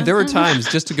 And there were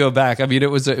times, just to go back, I mean, it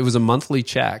was a monthly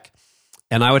check,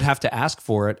 and I would have to ask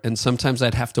for it, and sometimes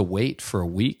I'd have to wait for a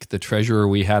week. The treasurer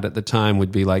we had at the time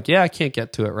would be like, "Yeah, I can't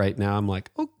get to it right now." I'm like,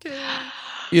 "Okay,"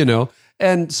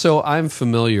 And so I'm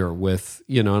familiar with,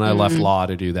 and I left law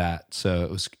to do that.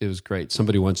 So it was great.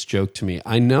 Somebody once joked to me,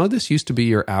 "I know this used to be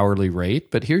your hourly rate,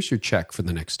 but here's your check for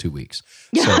the next 2 weeks."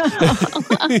 So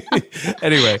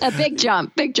anyway. A big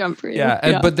jump for you.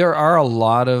 Yeah. But there are a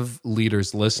lot of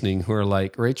leaders listening who are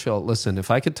like, "Rachel, listen, if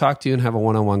I could talk to you and have a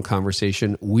one-on-one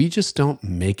conversation, we just don't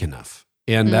make enough."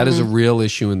 And that is a real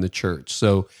issue in the church.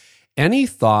 So any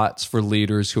thoughts for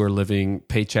leaders who are living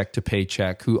paycheck to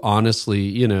paycheck, who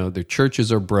honestly, their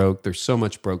churches are broke. There's so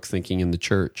much broke thinking in the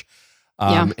church,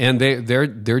 and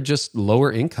they're just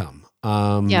lower income.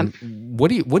 What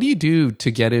do you do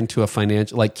to get into a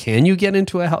financial? Like, can you get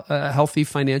into a healthy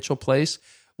financial place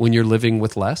when you're living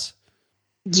with less?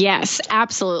 Yes,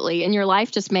 absolutely. And your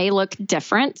life just may look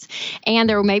different, and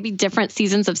there may be different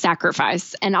seasons of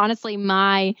sacrifice. And honestly,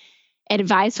 my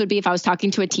advice would be if I was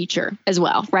talking to a teacher as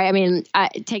well, right? I mean,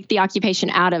 take the occupation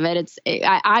out of it.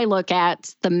 I look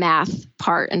at the math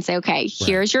part and say, okay,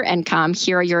 here's your income,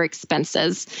 here are your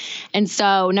expenses. And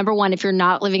so number one, if you're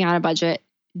not living on a budget,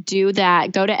 do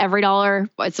that. Go to EveryDollar.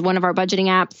 It's one of our budgeting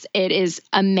apps. It is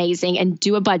amazing. And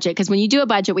do a budget. Because when you do a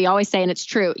budget, we always say, and it's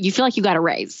true, you feel like you got a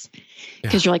raise.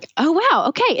 Because you're like, oh, wow,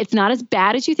 okay, it's not as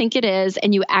bad as you think it is.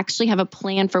 And you actually have a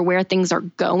plan for where things are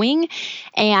going.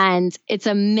 And it's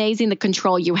amazing the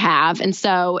control you have. And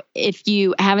so if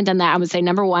you haven't done that, I would say,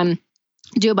 number one,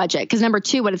 do a budget. Because number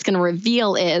two, what it's going to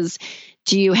reveal is,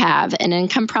 do you have an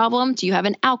income problem? Do you have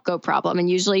an outgo problem? And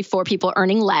usually for people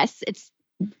earning less,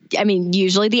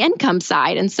 usually the income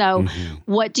side. And so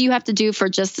what do you have to do for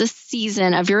just this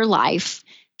season of your life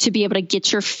to be able to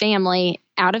get your family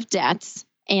out of debt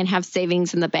and have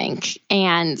savings in the bank.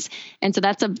 And so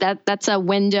that's a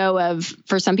window of,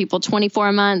 for some people,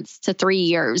 24 months to 3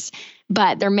 years.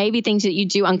 But there may be things that you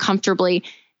do uncomfortably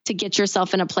to get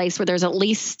yourself in a place where there's at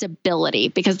least stability,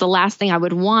 because the last thing I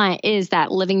would want is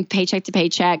that living paycheck to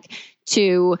paycheck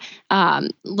to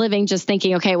living just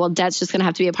thinking, okay, well, debt's just going to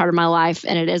have to be a part of my life,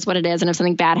 and it is what it is. And if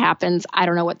something bad happens, I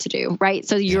don't know what to do, right?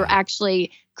 So you're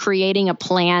actually creating a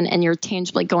plan, and you're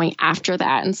tangibly going after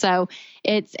that. And so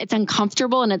it's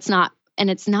uncomfortable, and it's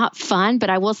not fun. But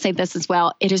I will say this as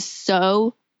well: it is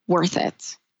so worth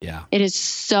it. Yeah. It is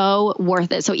so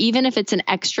worth it. So even if it's an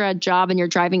extra job and you're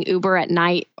driving Uber at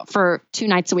night for 2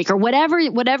 nights a week or whatever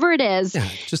it is. Yeah,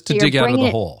 just to dig out of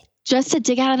the hole. Just to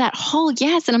dig out of that hole.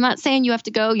 Yes. And I'm not saying you have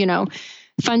to go,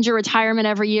 fund your retirement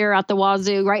every year out the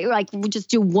wazoo, right? Like, we just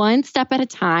do one step at a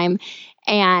time.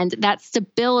 And that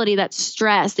stability, that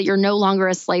stress that you're no longer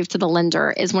a slave to the lender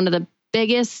is one of the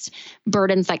biggest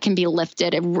burdens that can be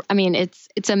lifted.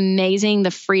 It's amazing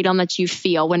the freedom that you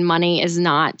feel when money is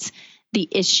not the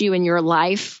issue in your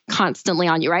life constantly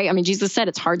on you, right? I mean, Jesus said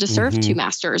it's hard to serve two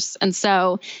masters. And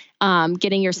so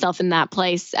getting yourself in that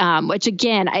place, which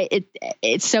again,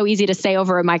 it's so easy to say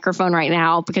over a microphone right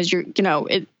now, because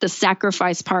the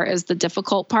sacrifice part is the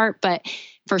difficult part, but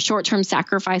for short-term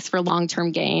sacrifice for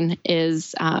long-term gain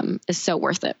is so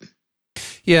worth it.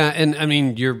 Yeah. And I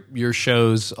mean, your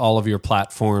shows, all of your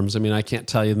platforms, I mean, I can't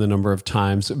tell you the number of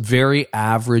times very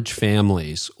average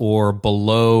families or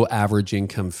below average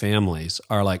income families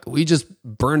are like, we just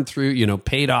burned through,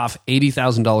 paid off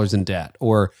 $80,000 in debt,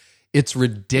 or it's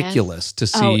ridiculous to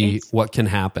see what can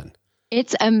happen.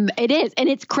 It is. And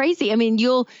it's crazy. I mean,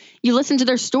 you listen to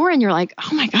their story and you're like,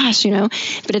 oh my gosh,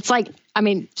 but it's like,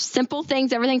 simple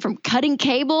things, everything from cutting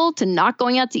cable to not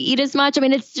going out to eat as much. I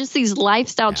mean, it's just these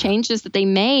lifestyle changes that they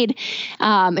made,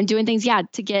 and doing things,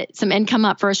 to get some income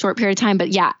up for a short period of time.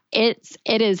 But it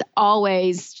is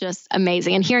always just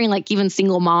amazing. And hearing like even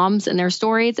single moms and their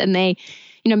stories, and they,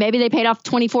 maybe they paid off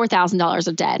 $24,000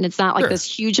 of debt, and it's not like this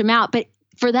huge amount, but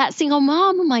for that single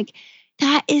mom, I'm like,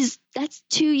 that's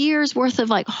 2 years worth of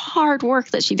like hard work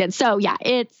that she did. So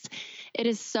it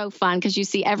is so fun because you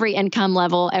see every income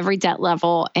level, every debt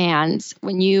level. And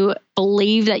when you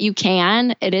believe that you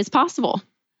can, it is possible.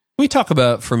 We talk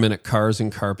about for a minute cars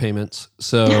and car payments.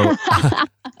 So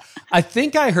I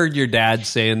think I heard your dad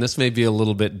say, and this may be a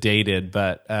little bit dated,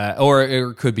 but or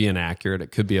it could be inaccurate.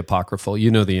 It could be apocryphal.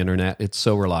 The internet. It's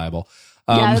so reliable.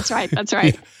 Yeah, that's right. That's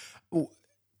right.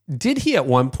 Did he at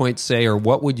one point say, or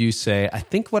what would you say? I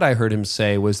think what I heard him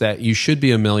say was that you should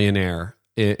be a millionaire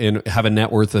and have a net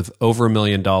worth of over $1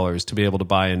 million to be able to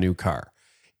buy a new car.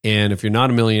 And if you're not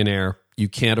a millionaire, you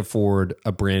can't afford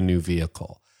a brand new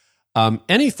vehicle.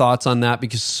 Any thoughts on that?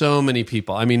 Because so many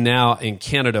people, now in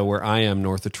Canada, where I am,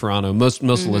 north of Toronto, most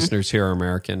listeners here are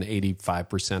American,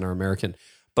 85% are American.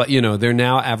 But, they're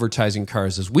now advertising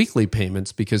cars as weekly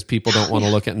payments because people don't want to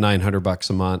look at $900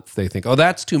 a month. They think, oh,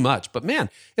 that's too much. But man,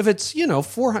 if it's,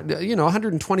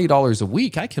 $120 a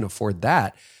week, I can afford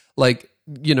that. Like,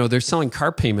 they're selling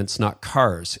car payments, not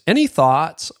cars. Any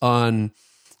thoughts on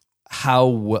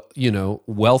how,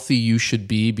 wealthy you should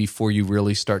be before you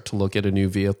really start to look at a new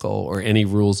vehicle, or any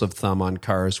rules of thumb on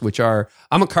cars, which are,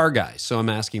 I'm a car guy, so I'm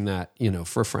asking that,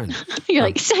 for a friend.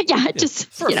 You're just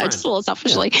a little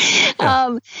selfishly.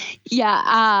 That's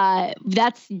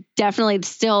definitely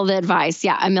still the advice.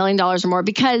 Yeah. $1 million or more,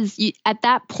 because at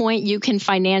that point you can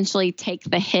financially take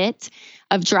the hit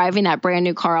of driving that brand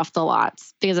new car off the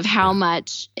lots because of how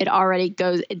much it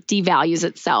devalues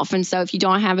itself. And so if you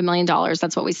don't have $1 million,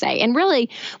 that's what we say. And really,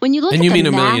 when you look at you mean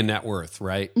 $1 million net worth,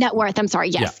 right? Net worth. I'm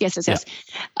sorry. Yes. Because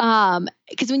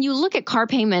when you look at car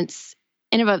payments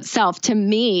in of itself, to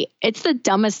me, it's the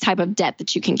dumbest type of debt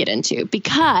that you can get into,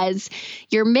 because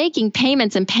you're making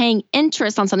payments and paying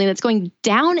interest on something that's going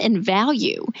down in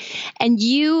value. And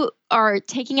you are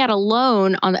taking out a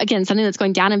loan on, again, something that's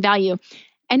going down in value.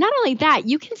 And not only that,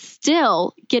 you can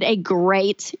still get a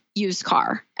great used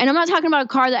car. And I'm not talking about a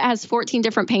car that has 14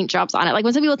 different paint jobs on it. Like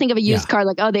when some people think of a used car,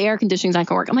 like, oh, the air conditioning's not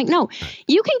going to work. I'm like, no,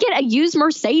 you can get a used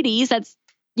Mercedes that's,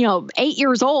 8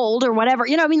 years old or whatever.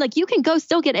 Like you can go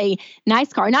still get a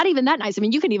nice car. Not even that nice.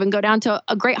 You can even go down to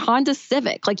a great Honda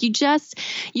Civic. Like you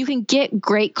can get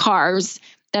great cars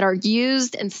that are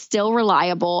used and still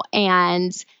reliable,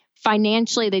 and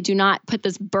financially, they do not put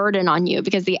this burden on you,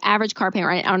 because the average car payment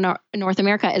right now in North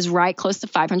America is right close to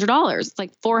 $500. It's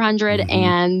like $400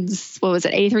 and what was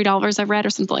it, $83 I've read,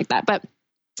 or something like that. But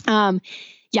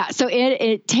so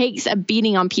it takes a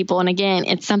beating on people. And again,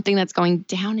 it's something that's going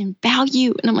down in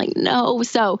value. And I'm like, no.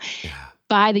 So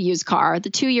buy the used car, the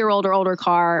 2-year-old or older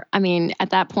car. I mean,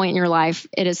 at that point in your life,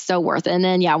 it is so worth it. And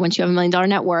then, once you have $1 million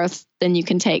net worth, then you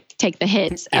can take the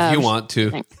hits. If you want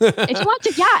to. If you want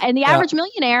to, yeah. And the average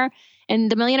millionaire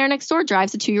and the millionaire next door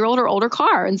drives a 2-year-old or older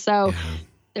car. And so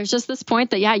there's just this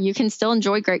point that, you can still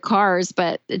enjoy great cars,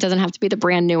 but it doesn't have to be the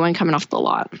brand new one coming off the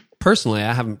lot. Personally,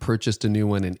 I haven't purchased a new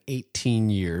one in 18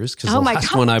 years because the last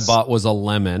gosh. one I bought was a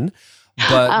lemon.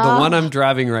 But the one I'm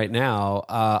driving right now,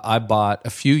 I bought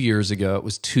a few years ago. It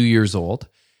was 2 years old.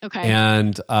 Okay.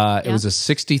 And it was a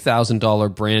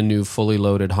 $60,000 brand new, fully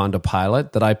loaded Honda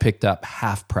Pilot that I picked up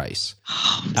half price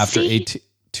after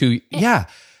 2. Yeah.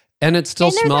 And it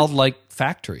still smelled like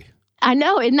factory. I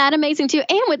know. Isn't that amazing too?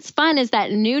 And what's fun is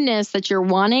that newness that you're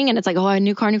wanting. And it's like, a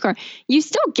new car. You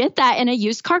still get that in a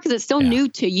used car because it's still new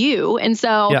to you. And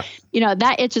so,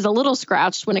 that itch is a little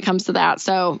scratched when it comes to that.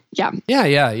 So, yeah.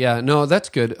 Yeah. No, that's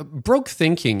good. Broke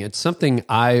thinking. It's something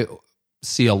I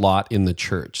see a lot in the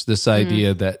church. This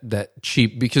idea that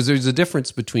cheap, because there's a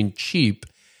difference between cheap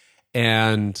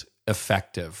and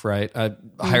effective, right? I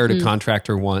hired a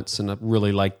contractor once and I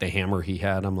really liked the hammer he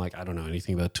had. I'm like, I don't know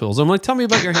anything about tools. I'm like, tell me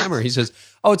about your hammer. He says,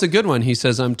 oh, it's a good one. He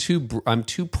says, I'm too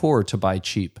poor to buy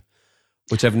cheap,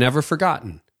 which I've never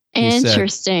forgotten.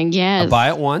 Interesting. Yes. I buy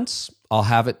it once. I'll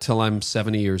have it till I'm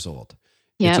 70 years old.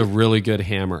 It's a really good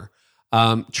hammer.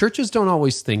 Churches don't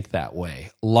always think that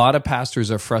way. A lot of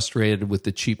pastors are frustrated with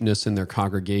the cheapness in their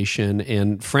congregation.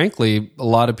 And frankly, a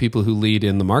lot of people who lead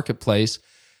in the marketplace,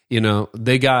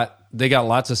 they got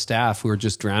lots of staff who are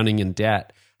just drowning in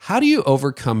debt. How do you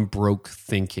overcome broke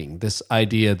thinking? This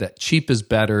idea that cheap is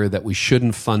better, that we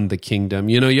shouldn't fund the kingdom.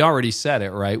 You already said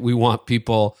it, right? We want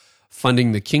people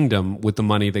funding the kingdom with the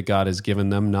money that God has given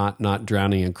them, not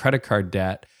drowning in credit card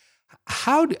debt.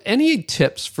 Any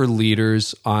tips for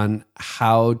leaders on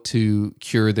how to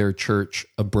cure their church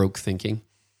of broke thinking?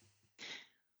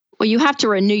 Well, you have to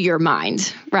renew your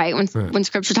mind, right? When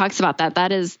Scripture talks about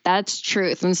that's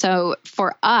truth. And so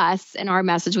for us in our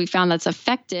message, we found that's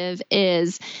effective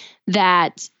is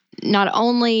that not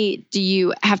only do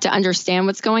you have to understand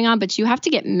what's going on, but you have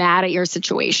to get mad at your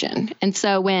situation. And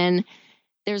so when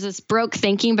there's this broke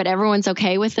thinking, but everyone's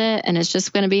okay with it, and it's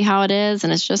just going to be how it is,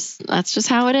 and that's just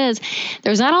how it is.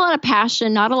 There's not a lot of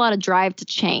passion, not a lot of drive to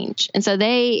change, and so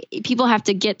people have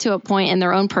to get to a point in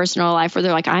their own personal life where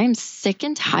they're like, I am sick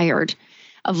and tired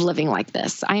of living like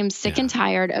this. I am sick and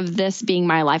tired of this being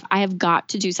my life. I have got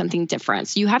to do something different.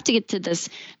 So you have to get to this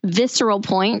visceral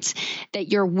point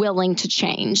that you're willing to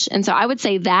change, and so I would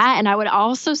say that, and I would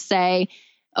also say,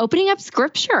 opening up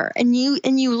Scripture and you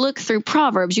look through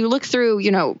Proverbs, you look through,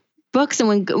 books.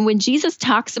 And when Jesus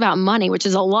talks about money, which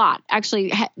is a lot,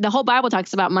 actually, the whole Bible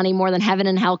talks about money more than heaven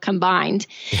and hell combined.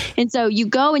 And so you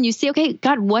go and you see, okay,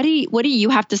 God, what do you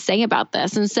have to say about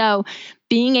this? And so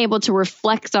being able to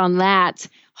reflect on that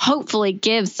hopefully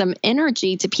gives some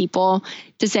energy to people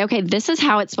to say, okay, this is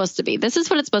how it's supposed to be. This is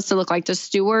what it's supposed to look like to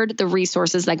steward the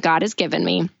resources that God has given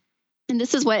me. And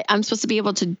this is what I'm supposed to be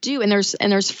able to do. And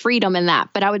there's freedom in that.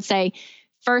 But I would say,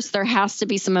 first, there has to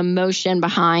be some emotion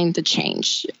behind the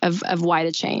change of why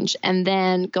to change. And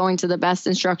then going to the best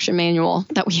instruction manual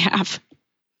that we have.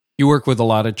 You work with a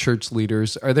lot of church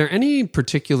leaders. Are there any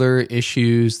particular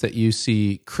issues that you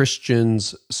see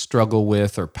Christians struggle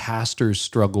with or pastors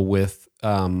struggle with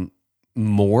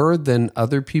more than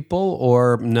other people?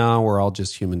 Or no, we're all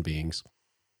just human beings?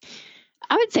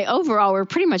 I would say overall, we're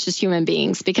pretty much just human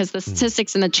beings because the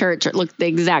statistics in the church look the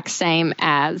exact same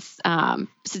as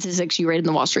statistics you read in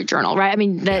the Wall Street Journal, right? I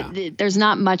mean, there's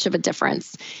not much of a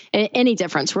difference, any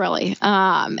difference really,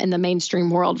 in the mainstream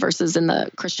world versus in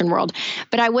the Christian world.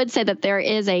 But I would say that there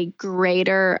is a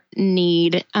greater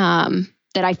need that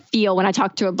I feel when I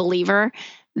talk to a believer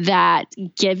that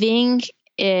giving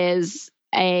is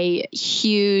a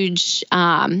huge,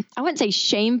 I wouldn't say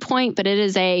shame point, but it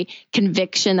is a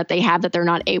conviction that they have that they're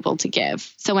not able to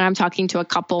give. So when I'm talking to a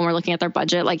couple and we're looking at their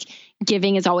budget, like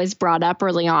giving is always brought up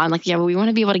early on. Like, yeah, well, we want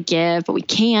to be able to give, but we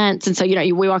can't. And so,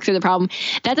 we walk through the problem.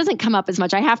 That doesn't come up as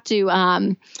much. I have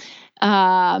to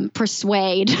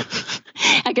persuade,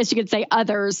 I guess you could say,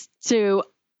 others to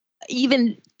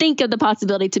even think of the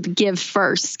possibility to give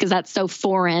first, because that's so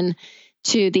foreign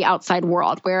to the outside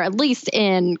world, where at least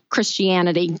in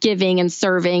Christianity, giving and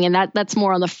serving, and that's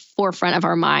more on the forefront of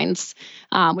our minds,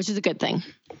 which is a good thing.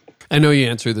 I know you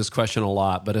answer this question a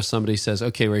lot, but if somebody says,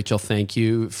 okay, Rachel, thank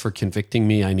you for convicting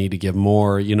me, I need to give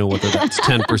more, whether that's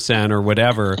 10% or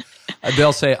whatever,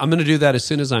 they'll say, I'm going to do that as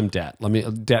soon as I'm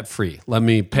debt free. Let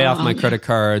me pay off my credit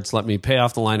cards. Let me pay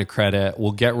off the line of credit.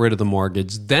 We'll get rid of the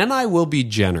mortgage. Then I will be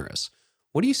generous.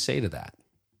 What do you say to that?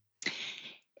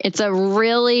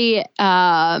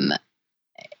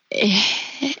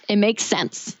 it makes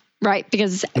sense, right?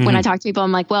 Because when I talk to people,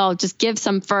 I'm like, well, just give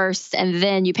some first and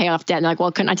then you pay off debt. And they're like,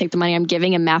 well, couldn't I take the money I'm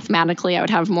giving and mathematically I would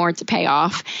have more to pay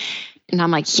off? And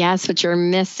I'm like, yes, but you're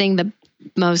missing the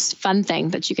most fun thing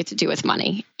that you get to do with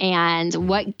money and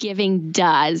what giving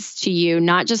does to you,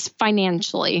 not just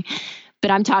financially,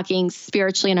 but I'm talking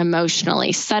spiritually and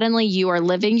emotionally. Suddenly you are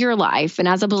living your life. And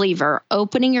as a believer,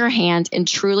 opening your hand and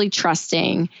truly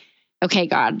trusting, okay,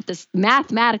 God, this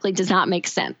mathematically does not make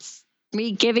sense.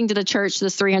 Me giving to the church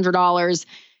this $300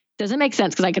 doesn't make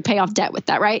sense because I could pay off debt with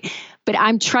that, right? But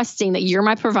I'm trusting that you're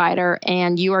my provider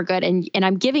and you are good. And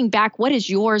I'm giving back what is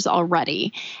yours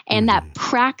already. And that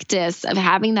practice of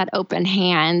having that open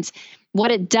hand,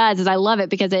 what it does is I love it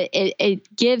because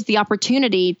it gives the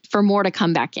opportunity for more to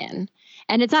come back in.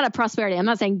 And it's not a prosperity. I'm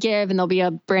not saying give and there'll be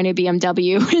a brand new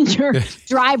BMW in your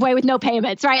driveway with no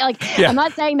payments, right? Like, I'm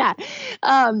not saying that.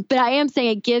 But I am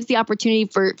saying it gives the opportunity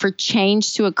for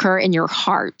change to occur in your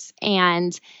heart.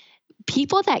 And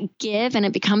people that give and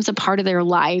it becomes a part of their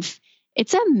life,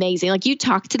 it's amazing. Like you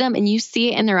talk to them and you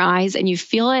see it in their eyes and you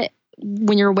feel it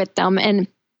when you're with them. And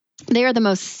they are the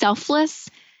most selfless,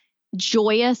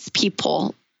 joyous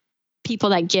people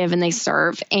that give and they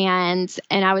serve. And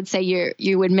I would say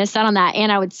you would miss out on that. And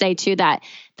I would say too, that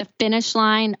the finish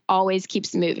line always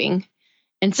keeps moving.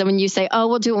 And so when you say, oh,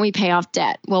 we'll do it when we pay off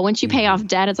debt. Well, once you pay off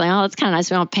debt, it's like, oh, that's kind of nice.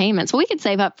 We don't have payments. Well, we could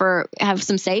save up have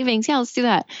some savings. Yeah, let's do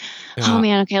that. Yeah. Oh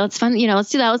man. Okay. Let's do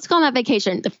that. Let's go on that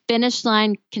vacation. The finish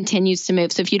line continues to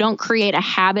move. So if you don't create a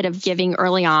habit of giving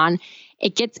early on,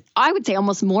 it gets, I would say,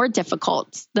 almost more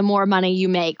difficult the more money you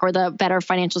make or the better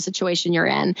financial situation you're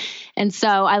in. And so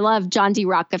I love John D.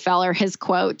 Rockefeller, his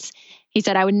quote. He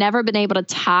said, I would never have been able to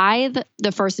tithe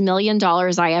the first $1 million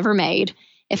I ever made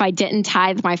if I didn't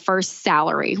tithe my first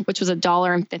salary, which was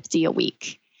 $1.50 a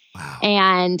week. Wow.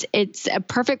 And it's a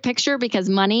perfect picture because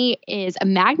money is a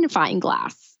magnifying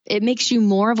glass. It makes you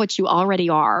more of what you already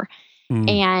are.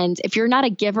 And if you're not a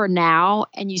giver now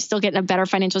and you still get in a better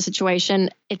financial situation,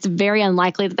 it's very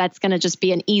unlikely that that's going to just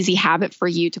be an easy habit for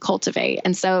you to cultivate.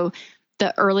 And so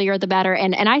the earlier, the better.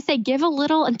 And I say give a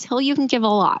little until you can give a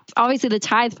lot. Obviously, the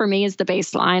tithe for me is the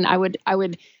baseline. I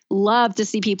would love to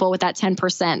see people with that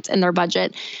 10% in their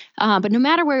budget. But no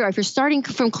matter where you are, if you're starting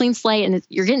from clean slate and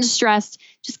you're getting stressed,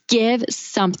 just give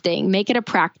something. Make it a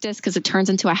practice because it turns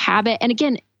into a habit. And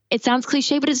again, it sounds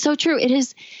cliche, but it's so true.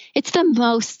 It's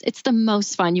the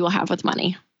most fun you will have with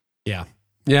money. Yeah.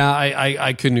 Yeah,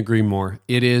 I couldn't agree more.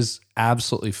 It is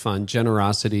absolutely fun.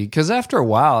 Generosity. Because after a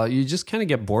while, you just kind of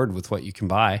get bored with what you can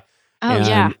buy. Oh,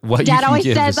 yeah. Dad always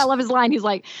says, I love his line. He's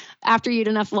like, after you eat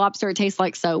enough lobster, it tastes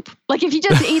like soap. Like if you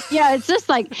just eat, it's just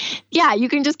like, you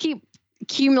can just keep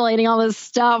accumulating all this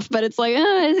stuff, but it's like,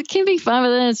 it can be fun, but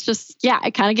then it's just,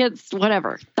 it kind of gets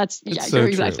whatever. You're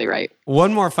exactly right.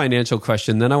 One more financial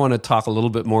question, then I want to talk a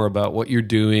little bit more about what you're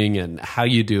doing and how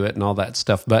you do it and all that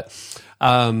stuff. But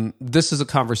this is a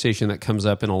conversation that comes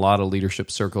up in a lot of leadership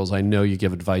circles. I know you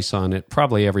give advice on it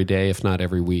probably every day, if not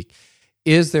every week.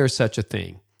 Is there such a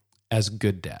thing as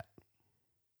good debt?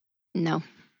 No.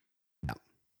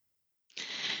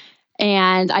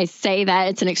 And I say that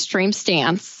it's an extreme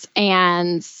stance.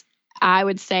 And I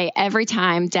would say every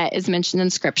time debt is mentioned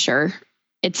in scripture,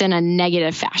 it's in a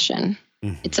negative fashion.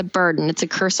 Mm-hmm. It's a burden. It's a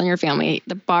curse on your family.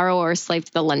 The borrower is slave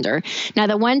to the lender. Now,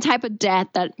 the one type of debt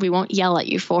that we won't yell at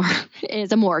you for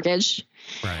is a mortgage.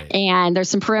 Right. And there's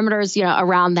some perimeters,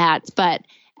 around that. But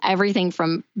everything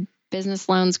from business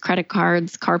loans, credit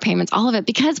cards, car payments, all of it,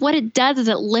 because what it does is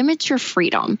it limits your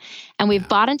freedom. And we've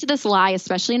bought into this lie,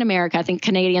 especially in America. I think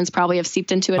Canadians probably have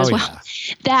seeped into it as well.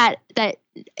 Yeah.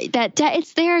 That debt,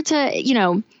 it's there to,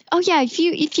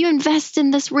 if you invest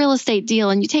in this real estate deal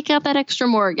and you take out that extra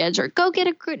mortgage or go get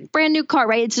a brand new car,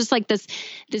 right? It's just like this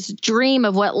dream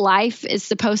of what life is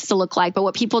supposed to look like. But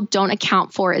what people don't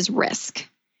account for is risk.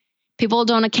 People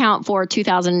don't account for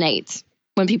 2008.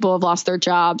 When people have lost their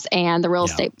jobs and the real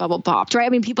estate bubble popped, right? I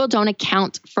mean, people don't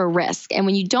account for risk. And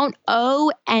when you don't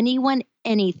owe anyone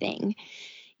anything,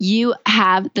 you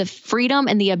have the freedom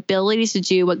and the ability to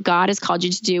do what God has called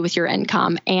you to do with your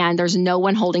income. And there's no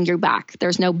one holding you back.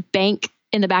 There's no bank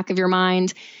in the back of your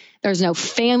mind. There's no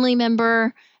family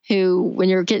member who, when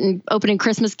you're opening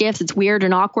Christmas gifts, it's weird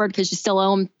and awkward because you still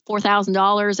owe them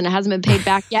 $4,000 and it hasn't been paid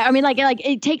back yet. I mean, like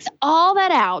it takes all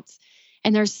that out.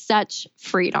 And there's such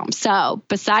freedom. So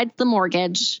besides the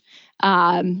mortgage,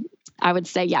 I would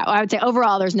say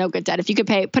overall, there's no good debt. If you could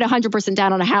put 100%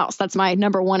 down on a house, that's my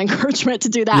number one encouragement to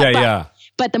do that.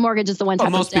 But the mortgage is the one type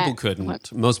of debt. Most people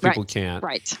couldn't. Most people can't.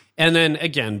 Right. And then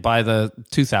again, buy the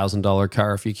 $2,000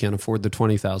 car if you can't afford the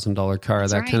 $20,000 car,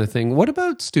 that kind of thing. What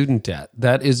about student debt?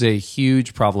 That is a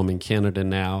huge problem in Canada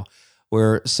now.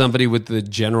 where somebody with the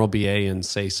general BA in,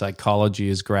 say, psychology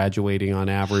is graduating on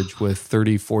average with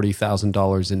 $30,000,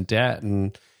 $40,000 in debt.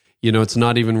 And, it's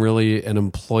not even really an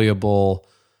employable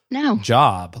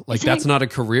job. Like that's not a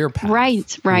career path.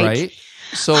 Right.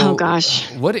 So, oh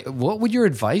gosh, what would your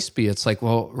advice be? It's like,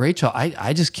 well, Rachel,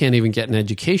 I just can't even get an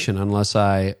education unless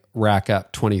I rack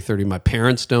up 20, 30. My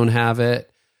parents don't have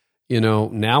it.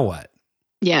 Now what?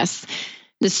 Yes.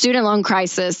 The student loan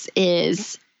crisis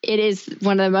is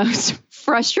one of the most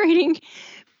frustrating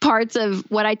parts of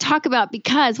what I talk about,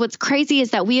 because what's crazy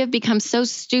is that we have become so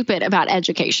stupid about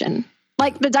education.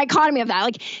 Like the dichotomy of that,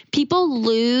 like people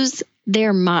lose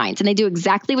their minds and they do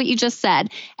exactly what you just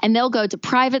said. And they'll go to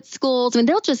private schools and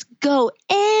they'll just go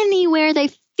anywhere they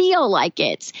feel like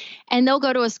it. And they'll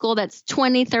go to a school that's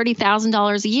 $20,000,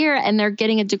 $30,000 a year and they're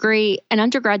getting a degree, an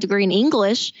undergrad degree in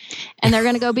English. And they're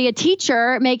going to go be a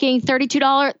teacher making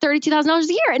 $32,000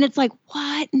 a year. And it's like,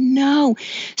 what? No.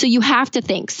 So you have to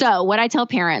think. So what I tell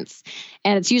parents,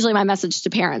 and it's usually my message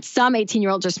to parents, some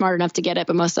 18-year-olds are smart enough to get it,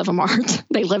 but most of them aren't.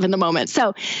 They live in the moment.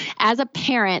 So as a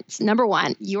parent, number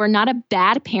one, you are not a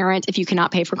bad parent if you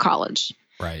cannot pay for college.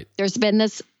 Right. There's been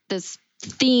this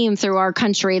theme through our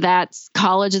country that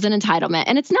college is an entitlement,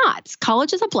 and it's not.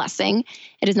 College is a blessing.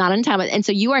 It is not an entitlement. And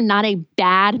so you are not a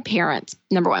bad parent,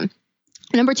 number one.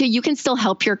 Number two, you can still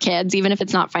help your kids, even if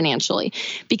it's not financially,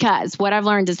 because what I've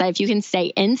learned is that if you can stay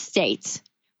in state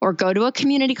or go to a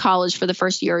community college for the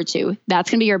first year or two, that's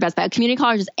going to be your best bet. A community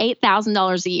college is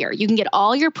 $8,000 a year. You can get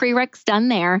all your prereqs done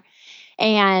there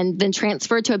and then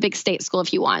transfer to a big state school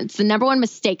if you want. It's the number one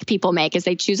mistake people make is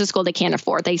they choose a school they can't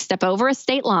afford. They step over a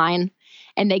state line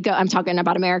and they go, I'm talking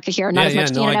about America here, not as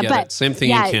much Canada, I get but it. Same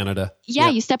thing in Canada. Yeah,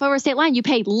 you step over a state line, you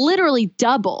pay literally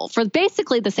double for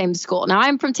basically the same school. Now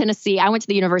I'm from Tennessee. I went to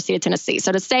the University of Tennessee.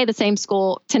 So to say the same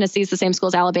school, Tennessee is the same school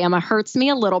as Alabama hurts me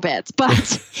a little bit,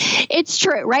 but it's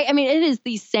true, right? I mean, it is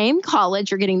the same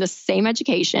college. You're getting the same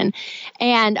education,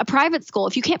 and a private school,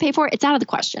 if you can't pay for it, it's out of the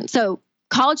question. So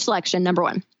college selection, number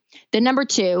one. Then number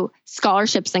two,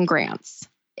 scholarships and grants.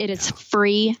 It is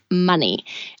free money.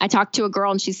 I talked to a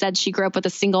girl and she said she grew up with a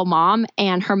single mom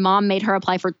and her mom made her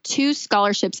apply for 2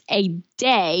 scholarships a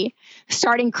day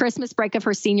starting Christmas break of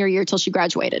her senior year till she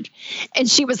graduated. And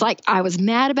she was like, I was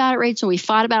mad about it, Rachel. We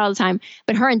fought about it all the time.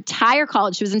 But her entire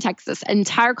college, she was in Texas,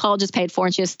 entire college is paid for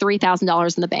and she has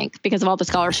 $3,000 in the bank because of all the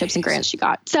scholarships and grants she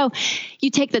got. So you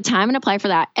take the time and apply for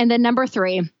that. And then number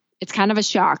 3, it's kind of a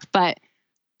shock, but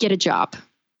get a job.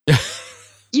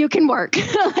 You can work.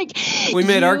 We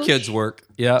made our kids work.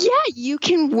 Yeah. Yeah, you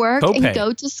can work and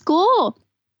go to school.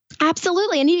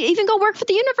 Absolutely. And you even go work for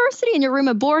the university and your room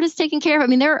and board is taken care of. I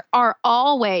mean, there are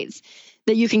all ways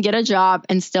that you can get a job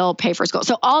and still pay for school.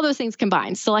 So all those things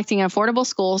combined, selecting an affordable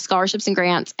school, scholarships and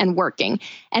grants, and working.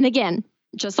 And again,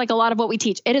 just like a lot of what we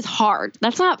teach, it is hard.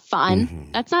 That's not fun.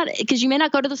 Mm-hmm. That's not, because you may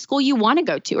not go to the school you want to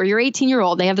go to, or you're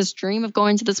 18-year-old. They have this dream of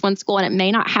going to this one school and it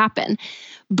may not happen.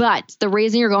 But the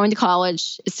reason you're going to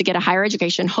college is to get a higher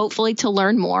education, hopefully to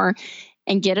learn more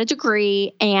and get a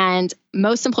degree. And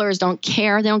most employers don't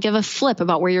care. They don't give a flip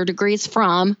about where your degree is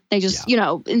from. They just,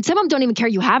 and some of them don't even care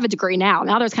you have a degree now.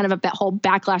 Now there's kind of a whole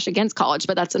backlash against college,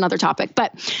 but that's another topic.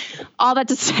 But all that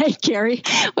to say, Carey,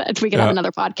 we could have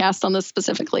another podcast on this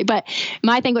specifically. But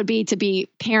my thing would be to be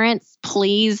parents,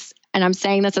 please. And I'm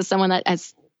saying this as someone that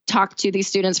has talked to these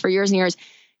students for years and years.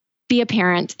 Be a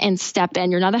parent and step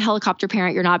in. You're not a helicopter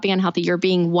parent. You're not being unhealthy. You're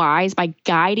being wise by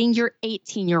guiding your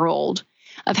 18-year-old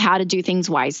of how to do things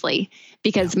wisely.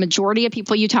 Because majority of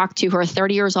people you talk to who are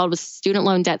 30 years old with student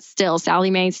loan debt still,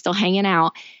 Sally Mae still hanging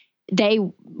out,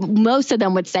 most of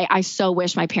them would say, I so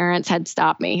wish my parents had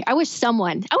stopped me. I wish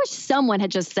someone had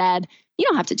just said, you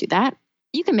don't have to do that.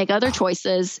 You can make other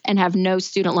choices and have no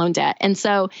student loan debt. And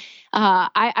so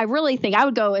I really think I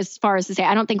would go as far as to say,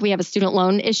 I don't think we have a student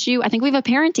loan issue. I think we have a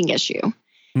parenting issue.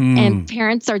 And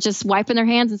parents are just wiping their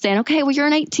hands and saying, okay, well, you're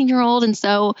an 18-year-old. And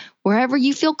so wherever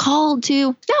you feel called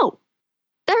to, no,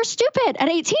 they're stupid at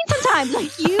 18 sometimes.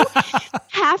 Like you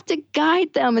have to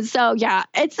guide them. And so, yeah,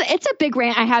 it's a big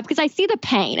rant I have because I see the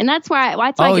pain. And that's why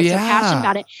I get so passionate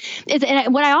about it.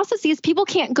 And what I also see is people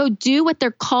can't go do what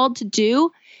they're called to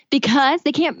do because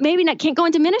they can't go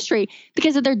into ministry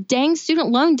because of their dang student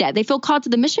loan debt. They feel called to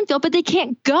the mission field, but they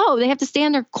can't go. They have to stay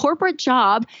on their corporate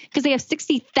job because they have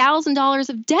 $60,000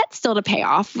 of debt still to pay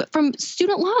off from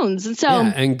student loans. And so,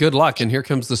 and good luck. And here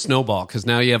comes the snowball because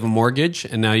now you have a mortgage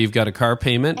and now you've got a car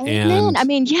payment. And I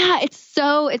mean, it's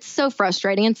so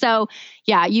frustrating. And so,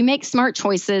 you make smart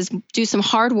choices, do some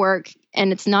hard work,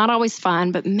 and it's not always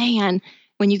fun. But man,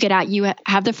 when you get out, you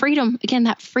have the freedom, again,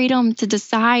 that freedom to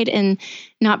decide and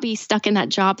not be stuck in that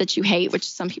job that you hate, which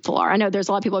some people are. I know there's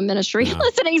a lot of people in ministry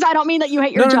listening, so I don't mean that you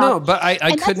hate your job. No, but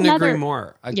I couldn't agree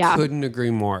more. I couldn't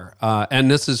agree more. And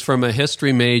this is from a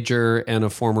history major and a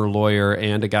former lawyer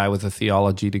and a guy with a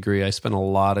theology degree. I spent a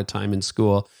lot of time in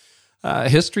school.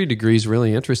 History degree is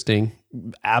really interesting,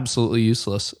 absolutely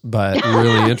useless, but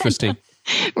really interesting.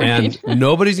 Right. And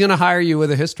nobody's going to hire you with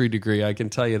a history degree. I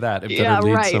can tell you that. If that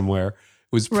leads somewhere, it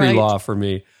was pre-law for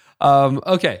me.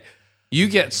 Okay. You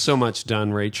get so much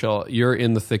done, Rachel. You're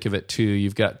in the thick of it too.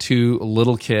 You've got 2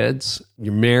 little kids.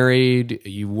 You're married.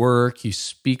 You work. You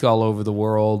speak all over the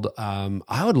world.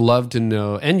 I would love to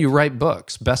know, and you write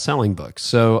books, best-selling books.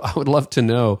 So I would love to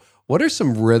know, what are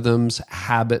some rhythms,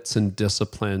 habits, and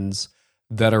disciplines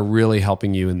that are really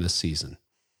helping you in this season?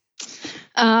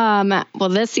 Well,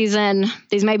 this season,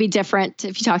 these may be different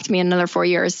if you talk to me in another 4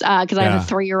 years, because I have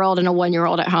a 3-year-old and a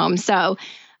 1-year-old at home. So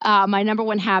my number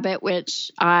one habit,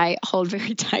 which I hold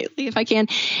very tightly if I can,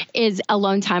 is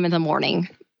alone time in the morning.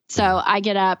 So I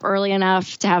get up early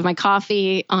enough to have my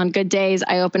coffee. On good days,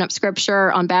 I open up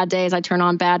scripture. On bad days, I turn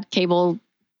on bad cable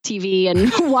TV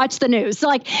and watch the news.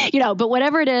 So but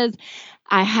whatever it is,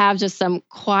 I have just some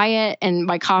quiet and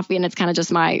my coffee, and it's kind of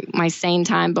just my sane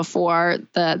time before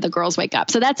the girls wake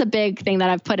up. So that's a big thing that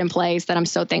I've put in place that I'm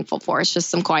so thankful for. It's just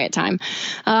some quiet time.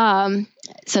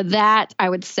 So that, I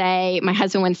would say, my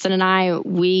husband Winston and I,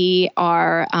 we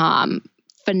are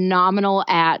phenomenal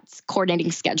at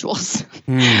coordinating schedules.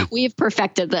 We've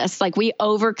perfected this. We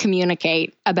over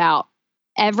communicate about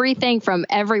everything from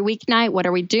every weeknight. What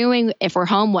are we doing? If we're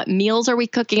home, what meals are we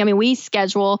cooking? I mean, we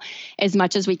schedule as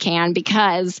much as we can,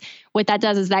 because what that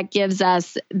does is that gives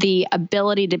us the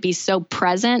ability to be so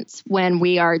present when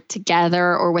we are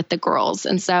together or with the girls.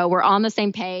 And so we're on the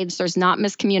same page. There's not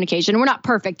miscommunication. We're not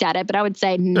perfect at it, but I would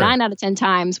say 9 out of 10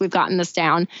 times we've gotten this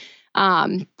down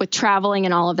with traveling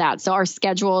and all of that. So our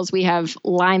schedules, we have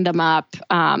lined them up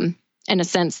in a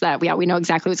sense that we know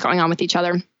exactly what's going on with each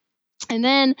other. And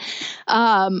then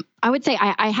I would say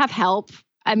I have help.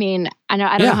 I mean, I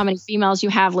don't know how many females you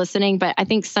have listening, but I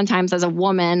think sometimes as a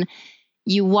woman,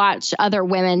 you watch other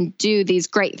women do these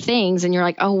great things and you're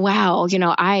like, oh, wow,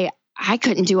 I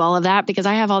couldn't do all of that because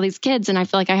I have all these kids and I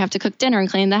feel like I have to cook dinner and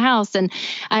clean the house. And,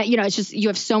 it's just, you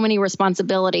have so many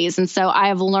responsibilities. And so I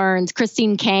have learned,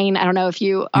 Christine Kane, I don't know if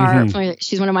you are familiar,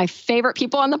 she's one of my favorite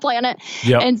people on the planet.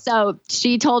 Yep. And so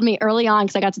she told me early on,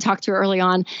 because I got to talk to her early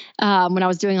on when I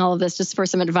was doing all of this, just for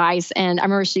some advice. And I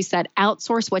remember she said,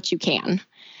 outsource what you can,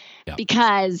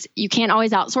 because you can't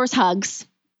always outsource hugs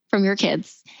from your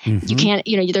kids. You can't,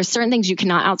 there's certain things you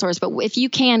cannot outsource, but if you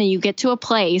can, and you get to a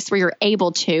place where you're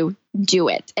able to do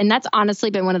it. And that's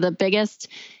honestly been one of the biggest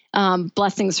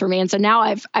blessings for me. And so now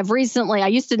I've recently, I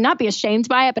used to not be ashamed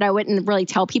by it, but I wouldn't really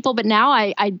tell people, but now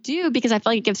I do, because I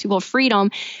feel like it gives people freedom,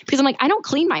 because I'm like, I don't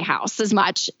clean my house as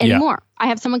much anymore. I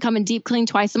have someone come and deep clean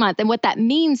twice a month. And what that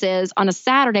means is on a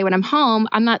Saturday when I'm home,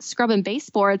 I'm not scrubbing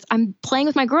baseboards. I'm playing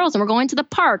with my girls and we're going to the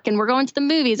park and we're going to the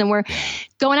movies and we're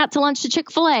going out to lunch to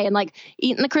Chick-fil-A and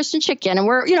eating the Christian chicken. And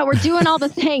we're doing all the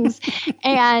things.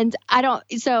 And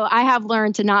so I have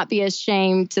learned to not be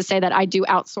ashamed to say that I do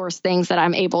outsource things that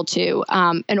I'm able to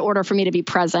in order for me to be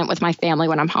present with my family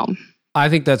when I'm home. I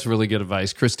think that's really good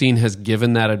advice. Christine has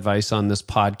given that advice on this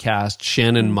podcast.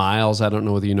 Shannon Miles, I don't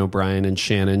know whether you know Brian and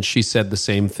Shannon, she said the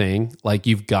same thing.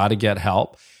 You've got to get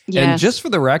help. Yes. And just for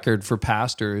the record, for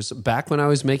pastors, back when I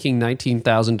was making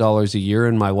 $19,000 a year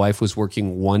and my wife was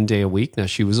working 1 day a week, now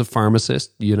she was a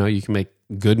pharmacist, you can make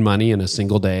good money in a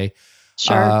single day.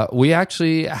 Sure. We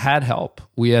actually had help.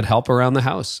 We had help around the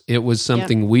house. It was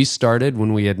something we started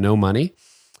when we had no money,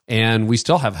 and we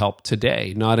still have help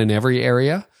today, not in every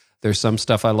area. There's some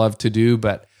stuff I love to do,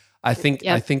 but I think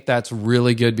that's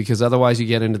really good, because otherwise you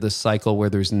get into this cycle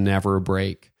where there's never a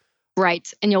break. Right.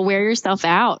 And you'll wear yourself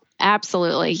out.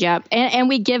 Absolutely. Yep. And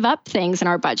we give up things in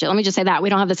our budget. Let me just say that. We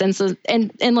don't have this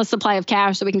endless supply of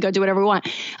cash so we can go do whatever we want.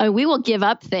 I mean, we will give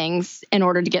up things in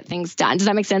order to get things done. Does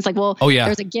that make sense?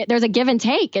 There's a give and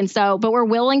take. And so, but we're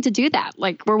willing to do that.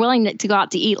 We're willing to go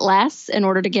out to eat less in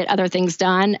order to get other things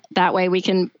done. That way we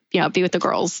can, be with the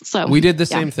girls. So we did the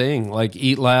same thing,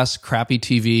 eat less, crappy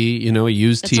TV, a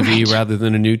used TV rather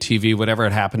than a new TV, whatever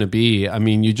it happened to be. I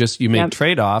mean, you make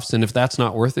trade-offs, and if that's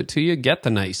not worth it to you, get the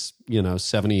nice,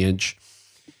 70-inch,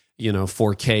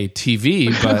 4K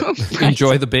TV, but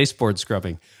enjoy the baseboard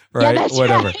scrubbing, right? Yeah, that's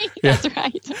whatever. Right. That's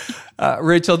right.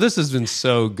 Rachel, this has been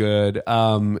so good.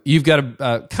 You've got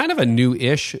a kind of a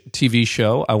new-ish TV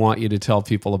show I want you to tell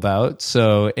people about.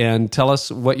 And tell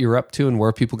us what you're up to and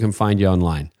where people can find you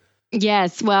online.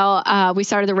 Yes. Well, we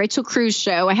started the Rachel Cruze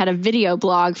show. I had a video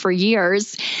blog for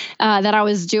years that I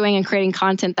was doing and creating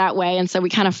content that way. And so we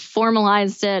kind of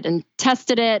formalized it and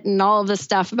tested it and all of this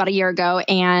stuff about a year ago.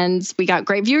 And we got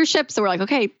great viewership. So we're like,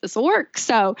 okay, this will work.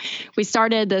 So we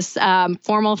started this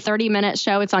formal 30-minute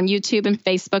show. It's on YouTube and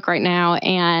Facebook right now.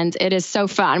 And it is so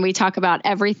fun. We talk about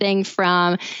everything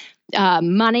from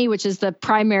money, which is the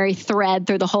primary thread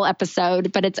through the whole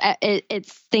episode, but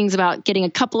it's things about getting a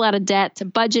couple out of debt, to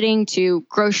budgeting, to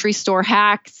grocery store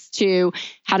hacks, to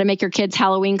how to make your kids'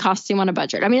 Halloween costume on a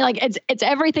budget. I mean, like it's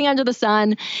everything under the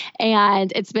sun,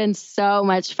 and it's been so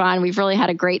much fun. We've really had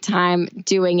a great time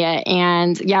doing it.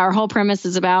 And yeah, our whole premise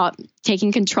is about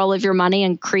taking control of your money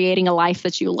and creating a life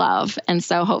that you love. And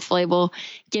so hopefully we'll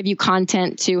give you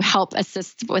content to help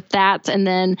assist with that. And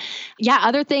then, yeah,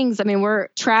 other things. I mean, we're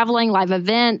traveling, live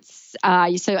events.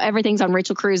 So everything's on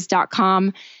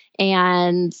rachelcruze.com.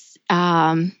 And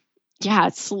yeah,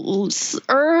 it's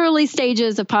early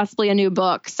stages of possibly a new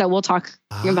book. So we'll talk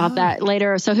about that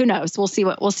later. So who knows? We'll see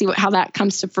how that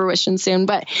comes to fruition soon.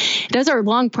 But those are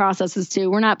long processes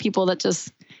too. We're not people that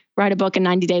just write a book in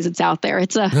 90 days, it's out there.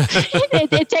 It's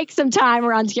it takes some time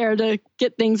around here to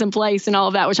get things in place and all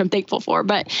of that, which I'm thankful for.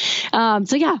 But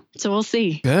so we'll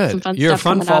see. Good. You're a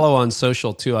fun follow on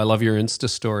social too. I love your Insta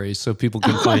stories, so people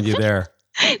can find you there.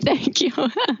 Thank you.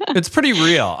 It's pretty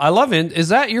real. I love it. Is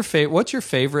that your favorite? What's your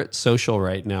favorite social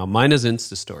right now? Mine is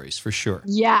Insta stories for sure.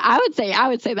 Yeah, I would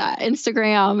say that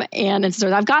Instagram and Insta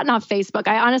stories. I've gotten off Facebook.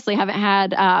 I honestly haven't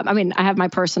had. I have my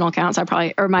personal account, so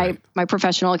my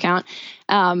professional account.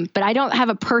 But I don't have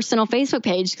a personal Facebook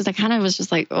page because I kind of was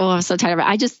just like, oh, I'm so tired of it.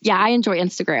 I enjoy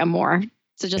Instagram more.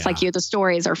 So just like you, the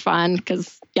stories are fun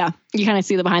because, you kind of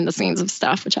see the behind the scenes of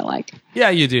stuff, which I like. Yeah,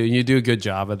 you do. You do a good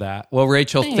job of that. Well,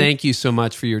 Rachel, thank you so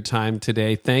much for your time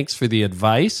today. Thanks for the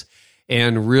advice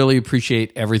and really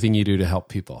appreciate everything you do to help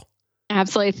people.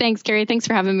 Absolutely. Thanks, Carey. Thanks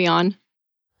for having me on.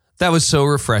 That was so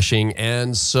refreshing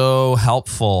and so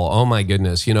helpful. Oh my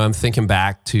goodness. I'm thinking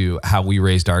back to how we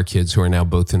raised our kids who are now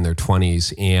both in their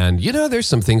 20s. And, there's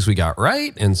some things we got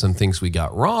right and some things we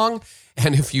got wrong.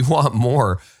 And if you want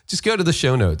more, just go to the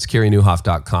show notes,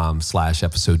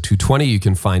 CareyNieuwhof.com/episode 220. You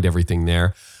can find everything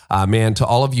there. To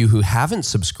all of you who haven't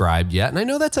subscribed yet, and I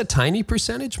know that's a tiny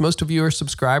percentage. Most of you are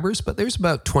subscribers, but there's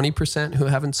about 20% who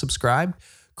haven't subscribed,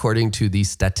 according to the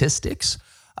statistics.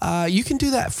 You can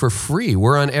do that for free.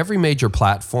 We're on every major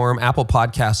platform, Apple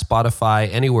Podcasts,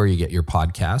 Spotify, anywhere you get your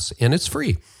podcasts, and it's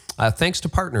free. Thanks to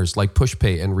partners like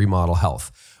PushPay and Remodel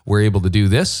Health. We're able to do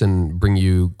this and bring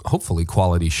you, hopefully,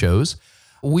 quality shows.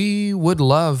 We would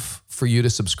love for you to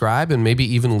subscribe and maybe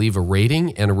even leave a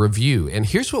rating and a review. And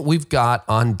here's what we've got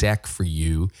on deck for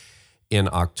you in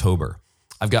October.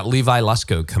 I've got Levi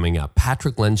Lusko coming up,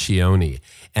 Patrick Lencioni,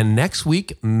 and next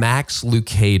week, Max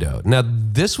Lucado. Now,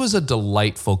 this was a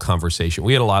delightful conversation.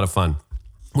 We had a lot of fun.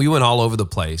 We went all over the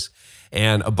place.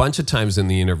 And a bunch of times in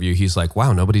the interview, he's like,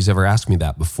 wow, nobody's ever asked me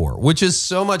that before, which is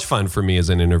so much fun for me as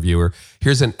an interviewer.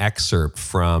 Here's an excerpt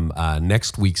from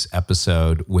next week's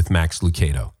episode with Max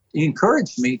Lucado. He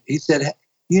encouraged me. He said,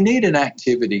 you need an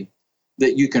activity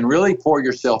that you can really pour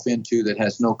yourself into that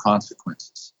has no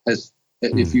consequences.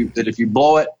 If you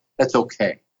blow it, that's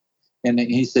okay. And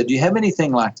he said, do you have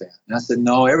anything like that? And I said,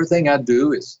 no, everything I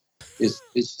do has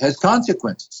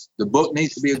consequences. The book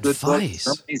needs to be a good book. The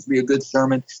sermon needs to be a good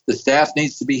sermon. The staff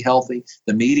needs to be healthy.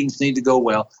 The meetings need to go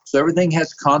well. So everything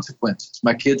has consequences.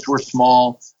 My kids were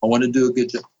small. I want to do a good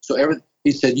job. So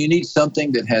he said, you need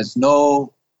something that has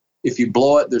if you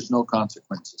blow it, there's no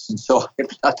consequences. And so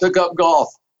I took up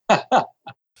golf.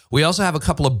 We also have a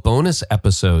couple of bonus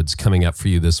episodes coming up for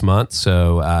you this month.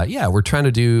 So, we're trying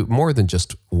to do more than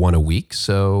just one a week.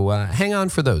 So hang on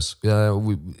for those.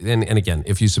 And again,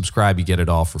 if you subscribe, you get it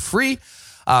all for free.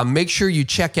 Make sure you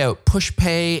check out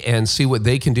PushPay and see what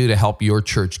they can do to help your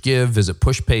church give. Visit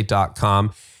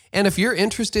pushpay.com. And if you're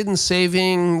interested in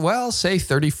saving, say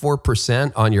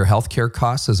 34% on your healthcare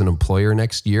costs as an employer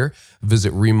next year,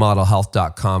 visit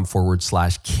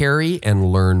remodelhealth.com/Carey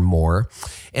and learn more.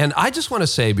 And I just want to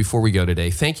say before we go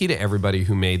today, thank you to everybody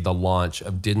who made the launch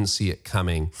of Didn't See It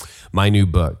Coming, my new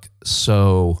book.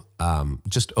 So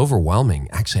just overwhelming.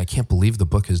 Actually, I can't believe the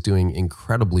book is doing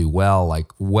incredibly well,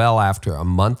 after a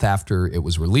month after it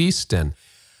was released. And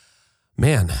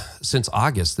man, since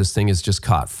August, this thing has just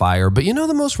caught fire. But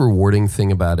the most rewarding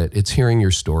thing about it, it's hearing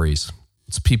your stories.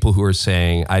 It's people who are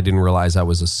saying, I didn't realize I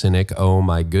was a cynic. Oh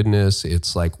my goodness.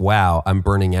 It's like, wow, I'm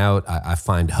burning out. I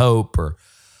find hope. Or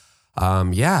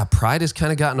pride has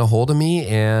kind of gotten a hold of me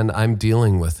and I'm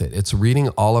dealing with it. It's reading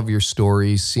all of your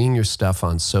stories, seeing your stuff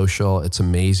on social. It's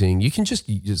amazing. You can just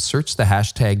search the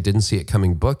hashtag Didn't See It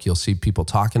Coming book. You'll see people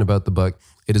talking about the book.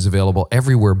 It is available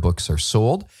everywhere books are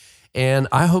sold. And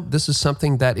I hope this is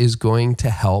something that is going to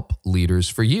help leaders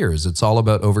for years. It's all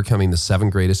about overcoming the 7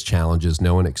 greatest challenges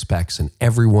no one expects and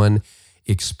everyone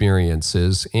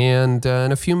experiences. And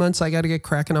in a few months, I got to get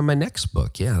cracking on my next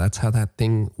book. Yeah, that's how that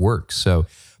thing works. So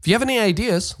if you have any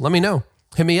ideas, let me know.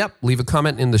 Hit me up, leave a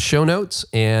comment in the show notes.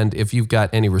 And if you've got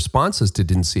any responses to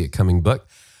Didn't See It Coming book,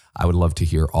 I would love to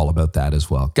hear all about that as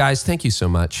well. Guys, thank you so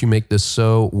much. You make this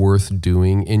so worth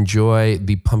doing. Enjoy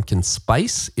the pumpkin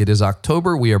spice. It is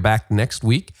October. We are back next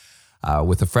week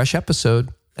with a fresh episode.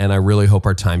 And I really hope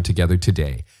our time together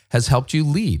today has helped you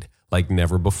lead like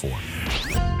never before.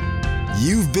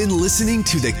 You've been listening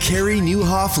to the Carey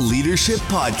Nieuwhof Leadership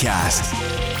Podcast.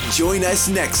 Join us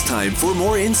next time for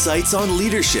more insights on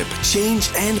leadership, change,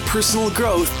 and personal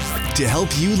growth to help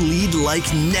you lead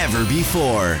like never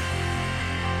before.